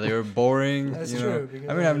 Yeah, they were boring. That's you true. know. Because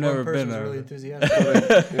I mean, I've only never one person been was there. really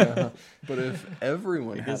enthusiastic. Yeah. But if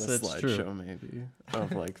everyone I had guess a that's true. slideshow, maybe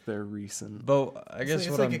of like their recent. But I guess it's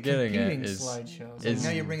what like I'm a getting at competing is slideshow. So is- now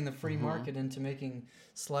you're bringing the free market into making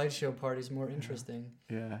slideshow parties more interesting.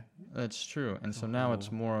 Yeah. that's true. And so now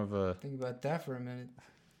it's more of a Think about that for a minute.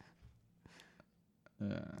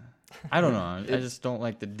 yeah. I don't know. I just don't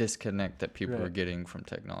like the disconnect that people Right. are getting from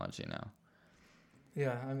technology now.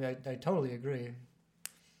 Yeah, I mean, I totally agree.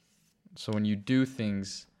 So when you do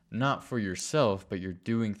things not for yourself, but you're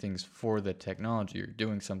doing things for the technology, you're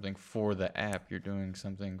doing something for the app, you're doing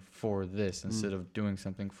something for this instead of doing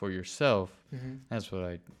something for yourself. Mm-hmm. That's what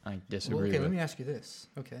I Well, disagree okay, with. let me ask you this.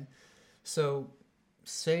 Okay. So,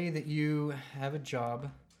 say that you have a job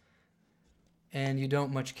and you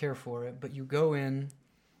don't much care for it, but you go in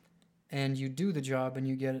and you do the job and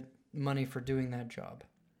you get money for doing that job.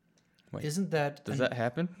 Wait, Isn't that... Does that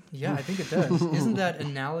happen? Yeah, I think it does. Isn't that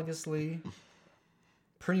analogously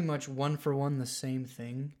pretty much one for one the same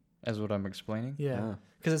thing? as what I'm explaining. Yeah,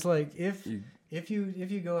 because it's like You- if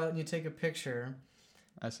you go out and you take a picture,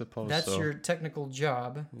 I suppose that's so. your technical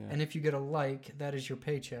job, Yeah. and if you get a like, that is your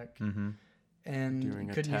paycheck. Mm-hmm. And Doing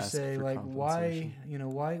a could you task say for like why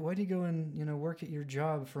compensation. why do you go and work at your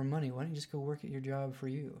job for money? Why don't you just go work at your job for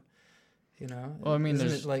you? Well, I mean, isn't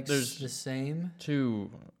there's it like there's the same? two.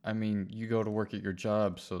 I mean, you go to work at your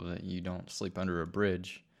job so that you don't sleep under a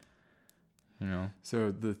bridge.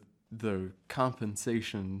 So the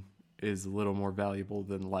compensation is a little more valuable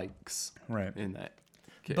than likes Right. in that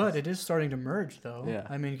case. But it is starting to merge, though. Yeah.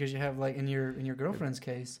 I mean, because you have like in your girlfriend's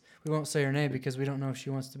case, we won't say her name because we don't know if she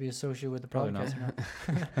wants to be associated with the Probably podcast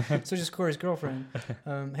or not. So just Corey's girlfriend.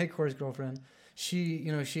 Hey, Corey's girlfriend. She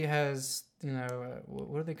has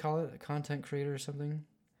what do they call it? A content creator or something?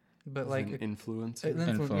 But As like an influencer.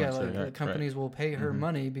 yeah, Influencer, like right, companies will pay her Mhm.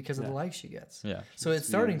 money because of the Yeah. likes she gets. Yeah. So it's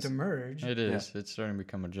starting to Views. merge. It is. It's starting to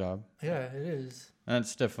become a job. Yeah, it is. And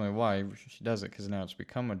that's definitely why she does it, because now it's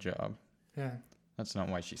become a job. Yeah. That's not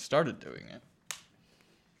why she started doing it.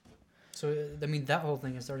 So I mean, that whole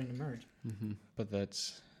thing is starting to merge. Mm-hmm. But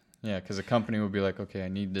that's, yeah, because a company would be like, okay, I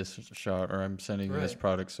need this shot, or I'm sending you this Right.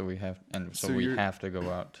 product, so we have So we you're- have to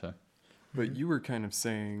go out to. But you were kind of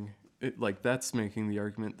saying it like that's making the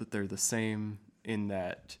argument that they're the same in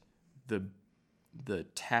that the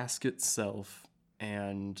task itself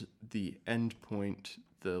and the end point,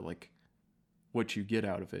 the like what you get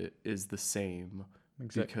out of it is the same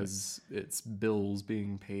because it's bills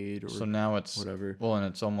being paid or So now it's whatever. Well, and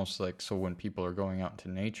it's almost like, so when people are going out into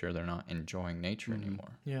nature, they're not enjoying nature Mhm.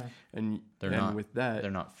 anymore. Yeah. And They're and not- with that They're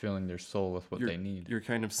not filling their soul with what they need. you're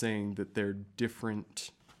kind of saying that they're different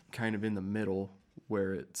kind of in the middle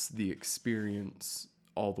where it's the experience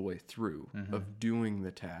all the way through Mhm. of doing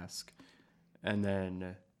the task and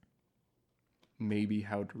then maybe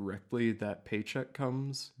how directly that paycheck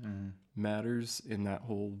comes Mhm. matters in that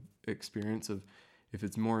whole experience of if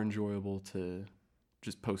it's more enjoyable to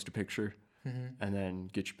just post a picture Mm-hmm. and then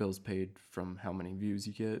get your bills paid from how many views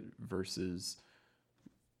you get versus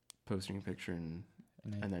posting a picture and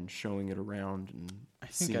then showing it around and I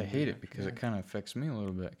think seeing I hate the it because Yeah. it kind of affects me a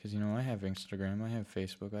little bit. Because, I have Instagram, I have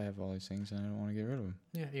Facebook, I have all these things, and I don't want to get rid of them.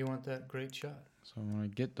 Yeah, you want that great shot. So I want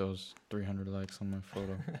to get those 300 likes on my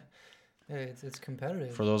photo. Hey, it's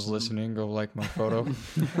competitive. For those listening, go like my photo.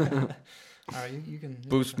 All right, you can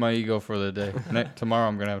Boost my ego for the day. Tomorrow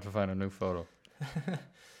I'm going to have to find a new photo.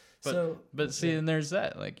 But see, yeah. and there's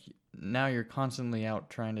that. Like, now you're constantly out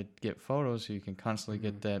trying to get photos, so you can constantly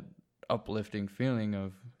get that uplifting feeling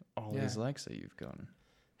of all these Yeah. likes that you've gotten.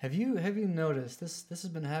 Have you noticed this has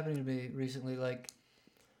been happening to me recently? Like,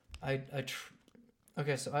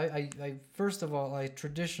 okay, so I first of all I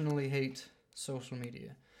traditionally hate social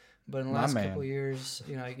media, but in the My last man. couple of years,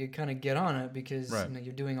 you kind of get on it because Right.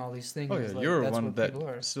 you're doing all these things. Oh, yeah, like, you're that's one what that people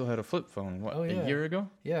are. still had a flip phone, Oh, yeah. a year ago?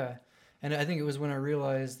 Yeah, and I think it was when I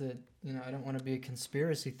realized that I don't want to be a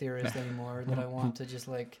conspiracy theorist anymore. That I want to just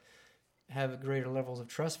have greater levels of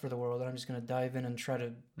trust for the world. And I'm just going to dive in and try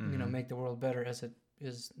to Mhm. make the world better as it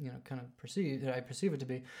is kind of I perceive it to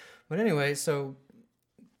be. But anyway, so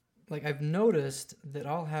I've noticed that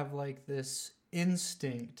I'll have this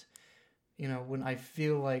instinct, when I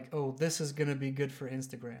feel like, oh, this is going to be good for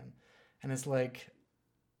Instagram, and it's like.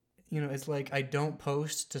 It's like I don't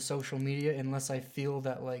post to social media unless I feel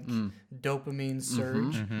that dopamine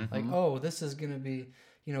surge. Mhm. Like, oh, this is going to be,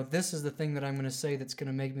 this is the thing that I'm going to say that's going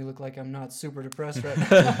to make me look like I'm not super depressed right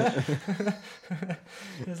now.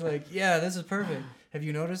 It's like, yeah, this is perfect. Have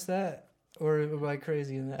you noticed that? Or am I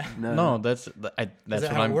crazy in that? No, that's that what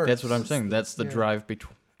how it I'm. That's what I'm works? saying. That's the Yeah. drive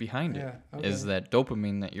behind it. Yeah, Is okay. that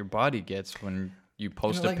dopamine that your body gets when you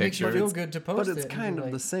post a makes you picture? feel good to post but it. it's and kind be of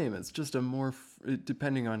the like, same. It's just a more,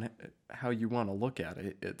 depending on how you want to look at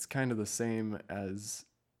it, it's kind of the same as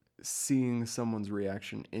seeing someone's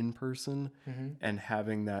reaction in person Mhm. and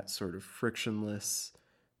having that sort of frictionless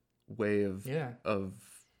way of Yeah.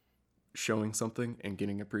 showing something and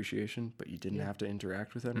getting appreciation, but you didn't Yeah. have to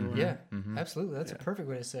interact with anyone. Yeah, Mhm. absolutely. That's Yeah. a perfect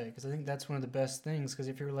way to say it, because I think that's one of the best things. Because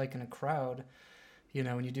if you're in a crowd,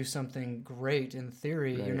 and you do something great, in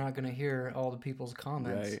theory, you're Right. not going to hear all the people's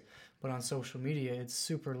comments. Right. But on social media, it's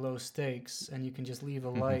super low stakes, and you can just leave a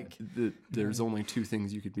like. There's only two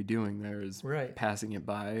things you could be doing there is Right. passing it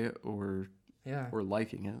by or Yeah.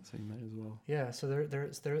 liking it, so you might as well. Yeah. So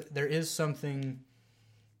there is something,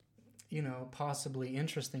 possibly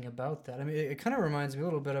interesting about that. I mean, it kind of reminds me a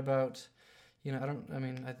little bit about,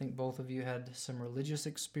 I think both of you had some religious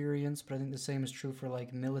experience, but I think the same is true for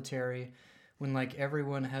military. When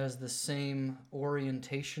everyone has the same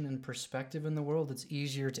orientation and perspective in the world, it's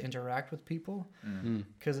easier to interact with people Mm.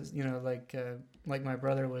 because like my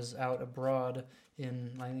brother was out abroad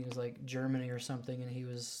in, I think it was like Germany or something, and he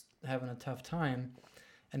was having a tough time,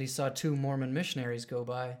 and he saw 2 Mormon missionaries go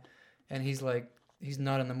by, and he's like, he's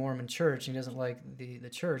not in the Mormon church, he doesn't like the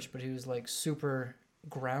church, but he was like super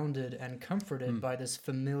grounded and comforted by this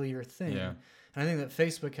familiar thing. Yeah. And I think that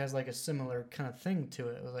Facebook has like a similar kind of thing to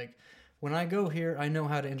it. Like, when I go here, I know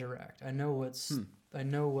how to interact. I know what's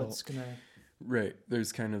gonna. Right.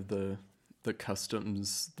 There's kind of the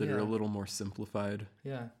customs that are a Yeah. little more simplified.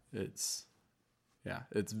 Yeah. It's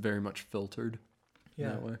very much filtered in Yeah.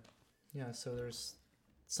 that way. Yeah. So there's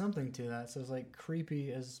something to that. So it's like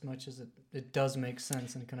creepy as much as it does make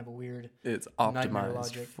sense in kind of a weird. It's Nightmare optimized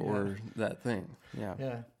logic, for that thing. Yeah.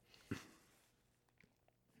 Yeah.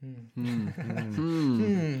 I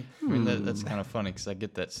mean, that's kind of funny because I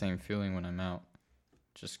get that same feeling when I'm out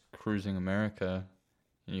just cruising America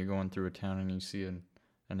and you're going through a town and you see an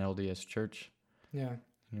LDS church. Yeah. And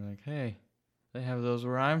you're like, hey, they have those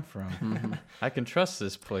where I'm from. I can trust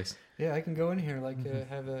this place. Yeah. I can go in here like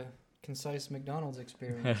have a concise McDonald's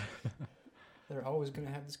experience. They're always gonna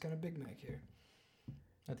have this kind of Big Mac here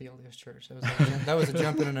at the LDS church. That was a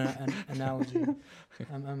jump in an analogy.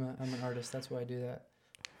 I'm an artist. That's why I do that.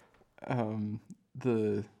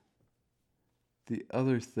 The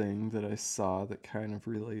other thing that I saw that kind of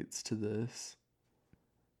relates to this,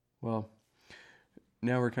 well,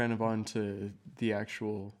 now we're kind of on to the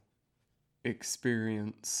actual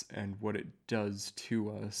experience and what it does to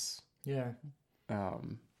us. Yeah. A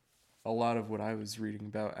lot of what I was reading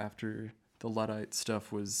about after the Luddite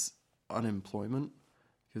stuff was unemployment,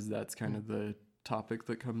 because that's kind of the topic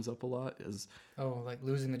that comes up a lot is like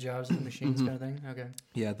losing the jobs of the machines kind of thing. Okay.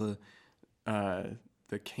 yeah, the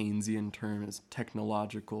Keynesian term is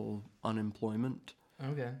technological unemployment,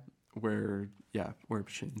 Okay. where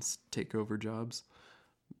machines take over jobs.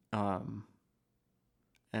 And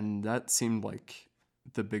that seemed like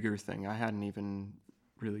the bigger thing. I hadn't even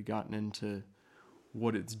really gotten into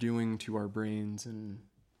what it's doing to our brains and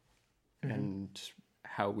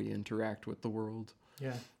how we interact with the world.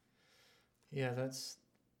 Yeah. Yeah, that's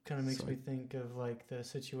kind of makes me think of like the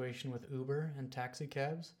situation with Uber and taxi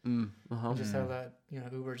cabs. Just how that,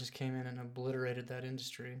 Uber just came in and obliterated that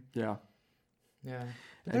industry. Yeah. Yeah.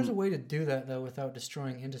 But there's a way to do that though without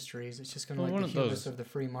destroying industries. It's just kind of like the hubris of the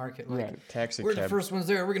free market. Like, taxi we're cab. the first ones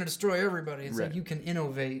there. We're going to destroy everybody. It's Right. like you can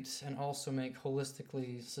innovate and also make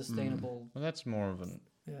holistically sustainable. Well, that's more of an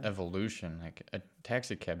evolution. Like a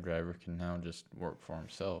taxi cab driver can now just work for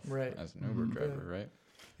himself as an Uber driver, right?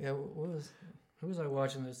 Yeah. Who was I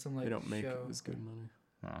watching? There's some like They don't make show. as good money.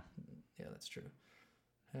 Oh, Yeah, that's true.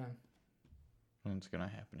 Yeah. well, it's gonna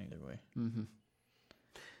happen either way.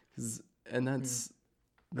 And that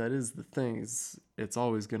is the thing, is it's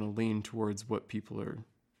always going to lean towards what's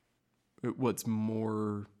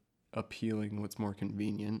more appealing, what's more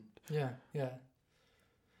convenient. Yeah. Yeah.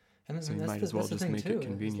 And So you might as well just make it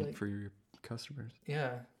convenient for your customers.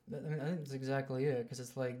 Yeah, I think that's exactly it. Because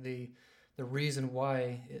it's like the reason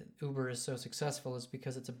why Uber is so successful is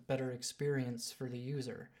because it's a better experience for the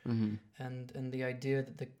user. And the idea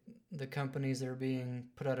that the companies that are being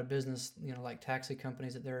put out of business, like taxi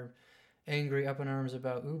companies, that they're angry up in arms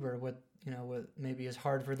about Uber, what maybe is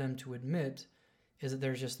hard for them to admit is that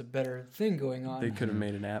there's just a better thing going on. They could have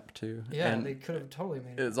made an app too. Yeah, and they could have totally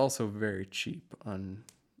made it. it's also very cheap. On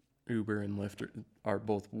Uber and Lyft are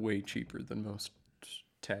both way cheaper than most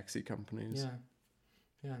taxi companies.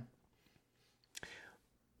 Yeah.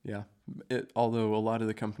 Although a lot of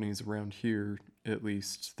the companies around here, at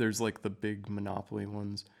least, there's like the big monopoly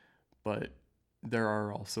ones, but there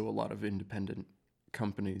are also a lot of independent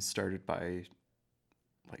companies started by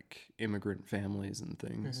like immigrant families and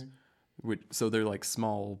things. So they're like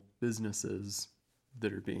small businesses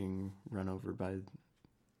that are being run over by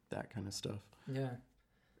that kind of stuff. Yeah.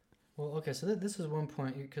 Well, okay, so this is one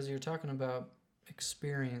point, because you're talking about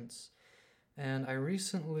experience, and I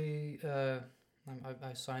recently I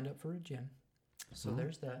signed up for a gym, so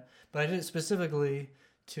there's that. But I did it specifically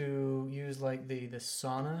to use like the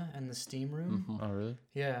sauna and the steam room. Oh, really?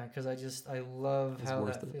 Yeah, because I love how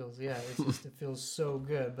that feels. Yeah, it feels so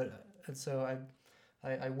good. And so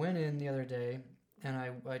I went in the other day, and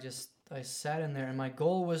I sat in there, and my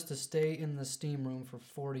goal was to stay in the steam room for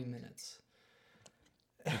 40 minutes.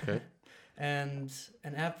 Okay. and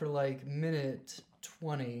after like minute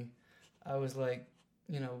 20, I was like,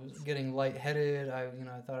 getting lightheaded. I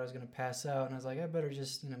thought I was gonna pass out, and I was like, I better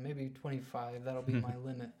just, maybe 25. That'll be my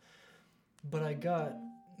limit. But I got,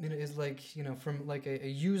 it's like, from like a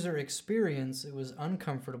user experience, it was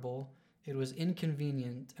uncomfortable. it was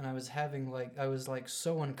inconvenient, and I was having I was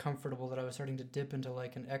so uncomfortable that I was starting to dip into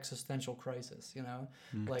like an existential crisis, you know,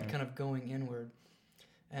 like kind of going inward.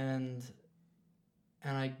 And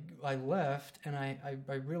I left, and I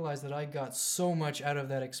realized that I got so much out of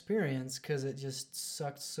that experience because it just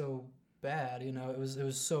sucked so bad, you know. It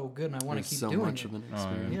was so good, and I want to keep so doing much it. of an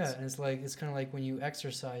experience. Yeah, and it's kind of like when you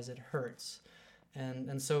exercise, it hurts.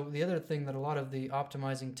 And so the other thing that a lot of the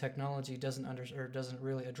optimizing technology doesn't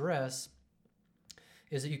really address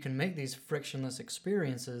is that you can make these frictionless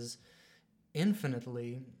experiences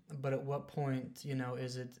infinitely, but at what point, you know,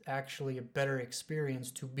 is it actually a better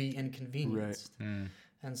experience to be inconvenienced? Mm.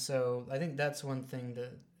 And so I think that's one thing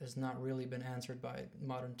that has not really been answered by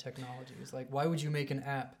modern technology. It's like, why would you make an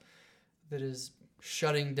app that is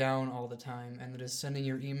shutting down all the time and that is sending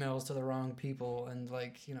your emails to the wrong people, and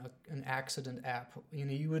like, you know, an accident app? You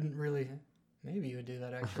know, you wouldn't really, maybe you would do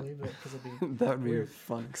that actually, but because it'd be That would be weird. a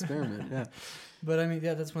fun experiment, yeah. But I mean,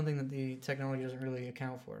 yeah, that's one thing that the technology doesn't really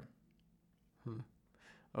account for.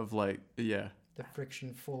 Of like, yeah, The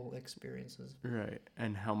friction-full experiences. right.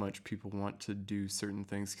 And how much people want to do certain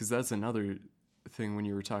things. Because that's another thing when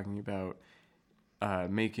you were talking about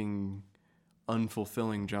making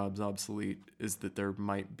unfulfilling jobs obsolete, is that there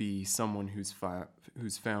might be someone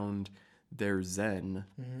who's found their zen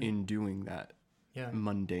in doing that Yeah.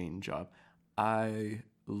 mundane job. I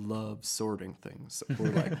love sorting things, or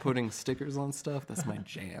like putting stickers on stuff. That's my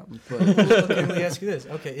jam. But Okay, let me ask you this.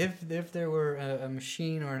 Okay, if there were a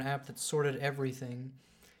machine or an app that sorted everything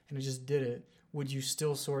and it just did it, would you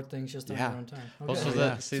still sort things just on your own time? Okay. Also,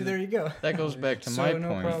 yeah. see, So there you go. that goes back to So my no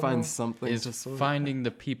point. problem. find something Is to sort. finding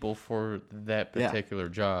the people for that Yeah. particular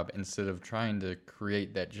job instead of trying to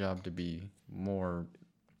create that job to be more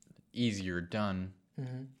easier done.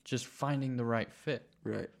 Mm-hmm. Just finding the right fit.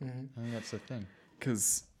 Right. Mm-hmm. I think that's the thing.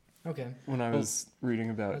 Because Okay, when I was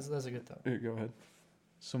reading about that's a good thought. Go ahead.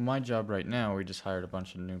 So my job right now, we just hired a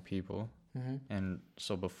bunch of new people. Mm-hmm. And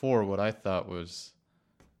so before, what I thought was,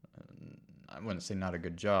 I wouldn't say not a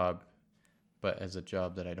good job, but as a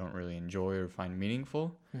job that I don't really enjoy or find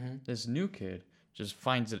meaningful, Mm-hmm. this new kid just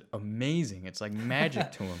finds it amazing. It's like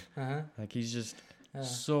magic to him. Uh-huh. Like he's just Yeah.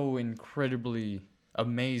 so incredibly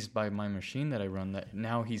amazed by my machine that I run that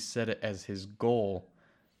now he's set it as his goal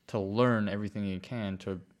to learn everything he can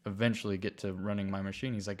to eventually get to running my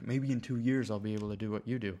machine. He's like, maybe in 2 years I'll be able to do what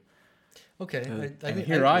you do. Okay, I And think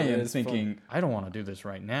here I yeah, am it's thinking, I don't want to do this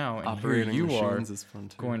right now. And Operating here you are machines is fun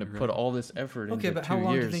too. going to You're put right. all this effort Okay, into but 2 how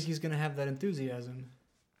long years. do you think he's gonna have that enthusiasm?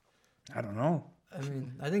 I don't know. I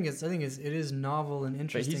mean, I think it is novel and But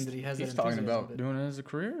interesting that he has that he's enthusiasm. talking about but doing it as a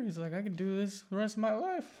career. He's like, I could do this the rest of my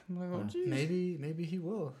life. I'm like, oh, geez. maybe he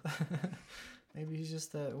will. Maybe he's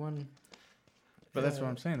just that one. But that's what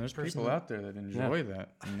I'm saying. There's person people that- out there that enjoy that.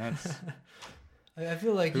 And that's, I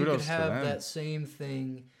feel like you could Kudos to have them. that same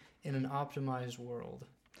thing in an optimized world.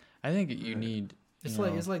 I think you need, It's you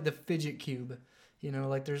like know, it's like the fidget cube. You know,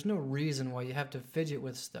 like there's no reason why you have to fidget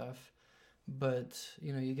with stuff, but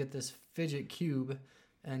you know, you get this fidget cube,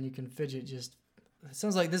 and you can fidget just. It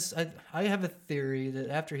sounds like this. I have a theory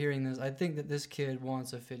that after hearing this, I think that this kid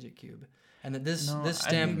wants a fidget cube, and that this No, this I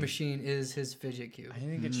stamp think- machine is his fidget cube. I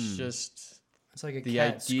think it's just It's like a the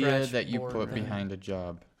cat idea scratch that you board put thing. behind a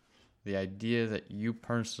job. The idea that you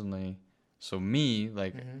personally, so me,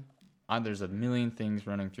 like, Mhm. there's a million things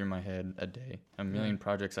running through my head a day, a million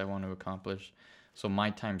projects I want to accomplish. So my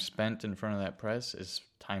time spent in front of that press is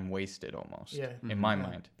time wasted almost Yeah. in my Yeah.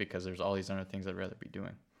 mind, because there's all these other things I'd rather be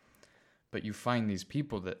doing. But you find these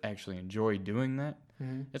people that actually enjoy doing that.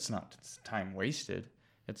 Mhm. It's not it's time wasted.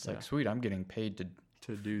 It's Yeah. like, sweet, I'm getting paid to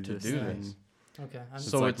do to this. do thing. this. Okay. It's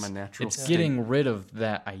So like it's my natural it's state. getting rid of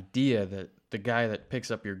that idea that the guy that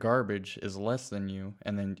picks up your garbage is less than you,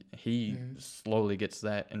 and then he slowly gets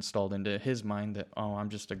that installed into his mind that, oh, I'm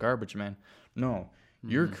just a garbage man. No,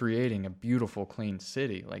 you're creating a beautiful, clean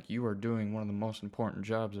city. Like, you are doing one of the most important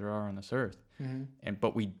jobs there are on this earth,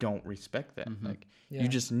 but we don't respect that. Like, Yeah. you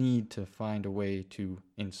just need to find a way to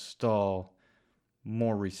install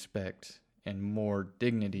more respect and more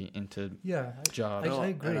dignity into Yeah. jobs. I Well,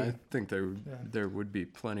 agree. And I think Yeah. there would be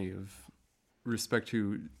plenty of respect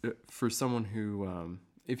for someone who,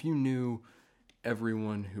 if you knew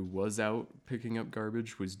everyone who was out picking up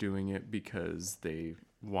garbage was doing it because they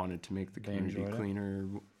wanted to make the They community enjoyed it. cleaner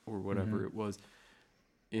or whatever it was,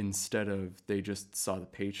 instead of they just saw the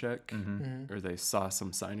paycheck or they saw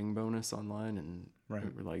some signing bonus online and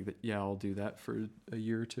Right. were like, yeah, I'll do that for a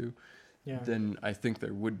year or two, Yeah. then I think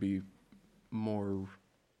there would be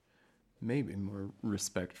maybe more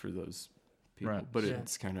respect for those people. Right. But Yeah.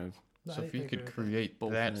 it's kind of So if you I could agree with that. create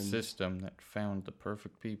Both that ends. system that found the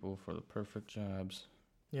perfect people for the perfect jobs,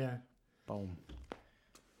 Yeah. Boom.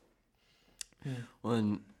 Yeah, Well,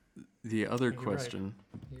 and the other You're right. question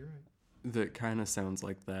you're right. that kind of sounds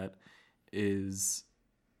like that is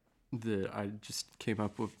that I just came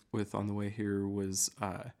up with on the way here was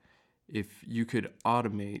if you could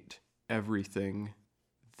automate everything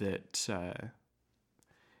that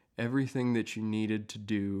you needed to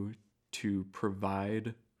do to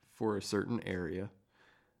provide for a certain area,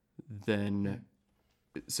 then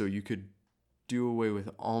so you could do away with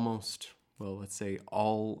almost, well, let's say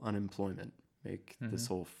all unemployment, make this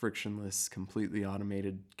whole frictionless, completely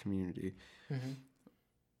automated community. Mm-hmm.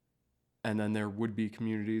 And then there would be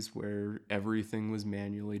communities where everything was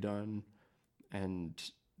manually done and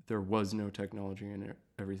there was no technology in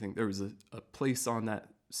everything. There was a place on that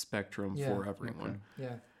spectrum for everyone.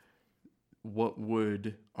 Yeah. What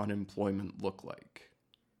would unemployment look like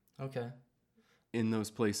Okay. in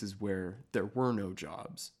those places where there were no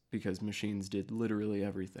jobs because machines did literally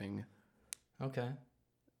everything? Okay.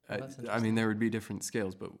 Well, that's I mean, there would be different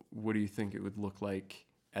scales, but what do you think it would look like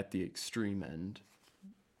at the extreme end?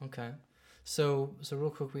 Okay. So real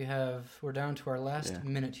quick, we're down to our last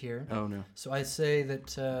minute here. Oh, no. So I say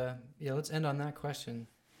that let's end on that question.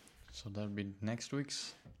 So that'd be next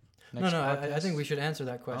week's. No, I think we should answer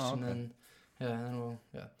that question. okay. And then we'll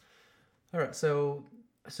All right. So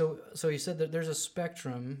you said that there's a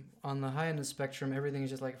spectrum. On the high end of the spectrum, everything is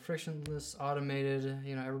just like frictionless, automated.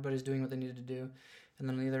 Everybody's doing what they needed to do, and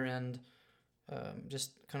then on the other end,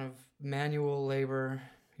 just kind of manual labor.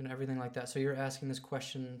 Everything like that. So you're asking this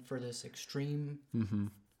question for this extreme,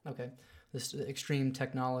 this extreme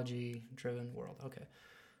technology-driven world. Okay.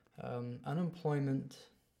 Unemployment.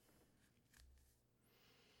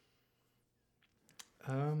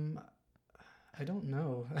 I don't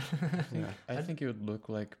know. I think it would look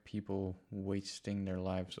like people wasting their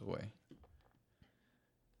lives away.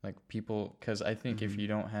 Like people, because I think if you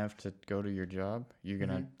don't have to go to your job, you're going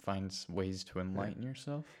to find ways to enlighten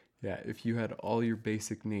yourself. Yeah, if you had all your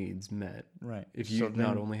basic needs met, Right. if you So not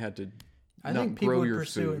then- only had to I not think people grow would your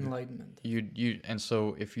pursue food. enlightenment And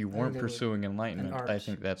so if you weren't they would. pursuing enlightenment, And I art.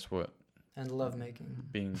 think that's what and lovemaking.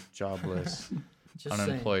 being jobless, Just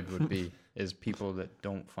unemployed would be, is people that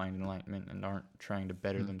don't find enlightenment and aren't trying to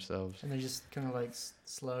better themselves. saying. And they're just kind of like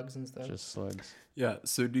slugs and stuff. Just slugs. Yeah,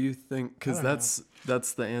 so do you think, because I don't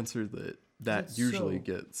that's the answer that It's usually so-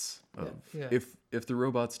 gets of Yeah. if the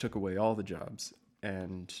robots took away all the jobs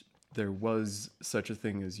and there was such a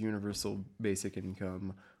thing as universal basic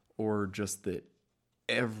income, or just that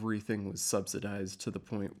everything was subsidized to the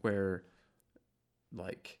point where,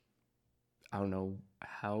 like, I don't know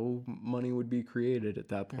how money would be created at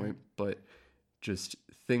that point, but just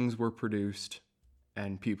things were produced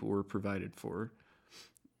and people were provided for.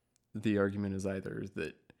 The argument is either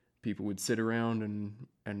that people would sit around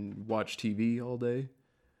and watch TV all day,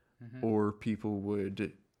 or people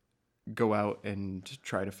would go out and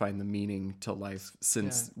try to find the meaning to life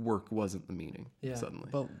since work wasn't the meaning suddenly.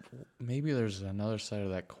 But maybe there's another side of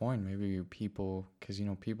that coin. Maybe people, because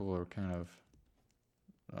people are kind of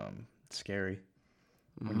scary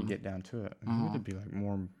when you get down to it. Maybe there'd be like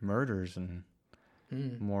more murders and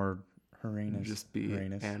more heinous. Just be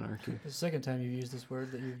heinous. anarchy. The second time you've used this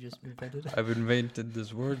word that you've just invented. I've invented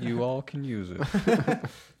this word. You all can use it.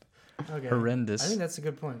 Okay. Horrendous. I think that's a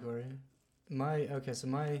good point, Corey. I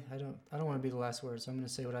don't want to be the last word, so I'm going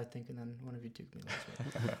to say what I think, and then one of you two can be the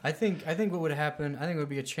last word. I think what would happen, it would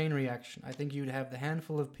be a chain reaction. I think you'd have the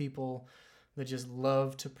handful of people that just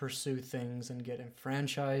love to pursue things and get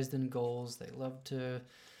enfranchised in goals. They love to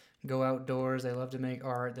go outdoors. They love to make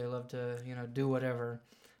art. They love to, do whatever.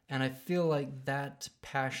 And I feel like that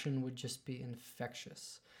passion would just be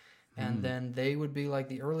infectious. And then they would be like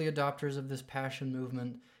the early adopters of this passion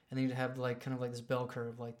movement, and then you'd have like kind of like this bell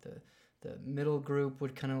curve, like the middle group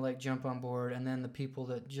would kind of like jump on board, and then the people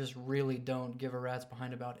that just really don't give a rat's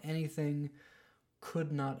behind about anything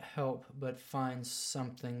could not help but find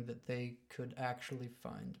something that they could actually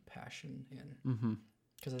find passion in.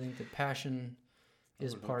 Because I think that passion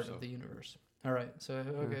is part of the universe. All right, so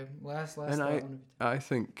okay, last And thought. I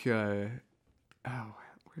think where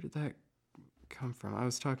did that come from? I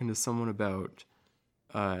was talking to someone about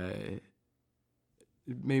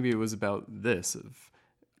maybe it was about this of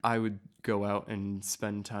I would go out and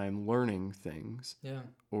spend time learning things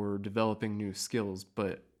or developing new skills,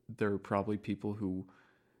 but there are probably people who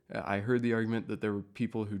I heard the argument that there were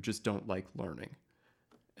people who just don't like learning.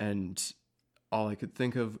 And all I could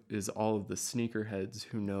think of is all of the sneakerheads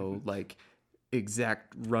who know like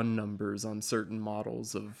exact run numbers on certain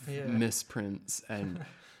models of Yeah. misprints and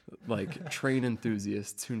like train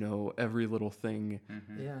enthusiasts who know every little thing.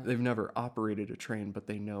 Yeah. They've never operated a train, but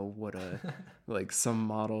they know what a like some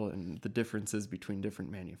model and the differences between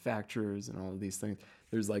different manufacturers and all of these things.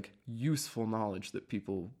 There's like useful knowledge that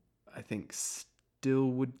people, I think, still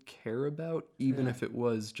would care about, even Yeah. if it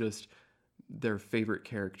was just their favorite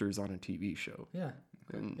characters on a TV show. Yeah.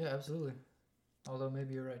 And Yeah, absolutely. Although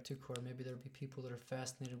maybe you're right too, Corey. Maybe there'll be people that are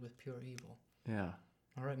fascinated with pure evil. yeah,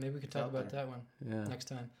 All right, maybe we could talk out about there. that one yeah, next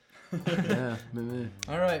time. yeah. Maybe.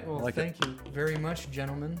 All right, well, like it. thank you very much,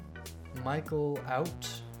 gentlemen. Michael out.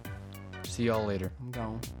 See y'all later. I'm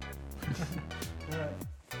gone. All right.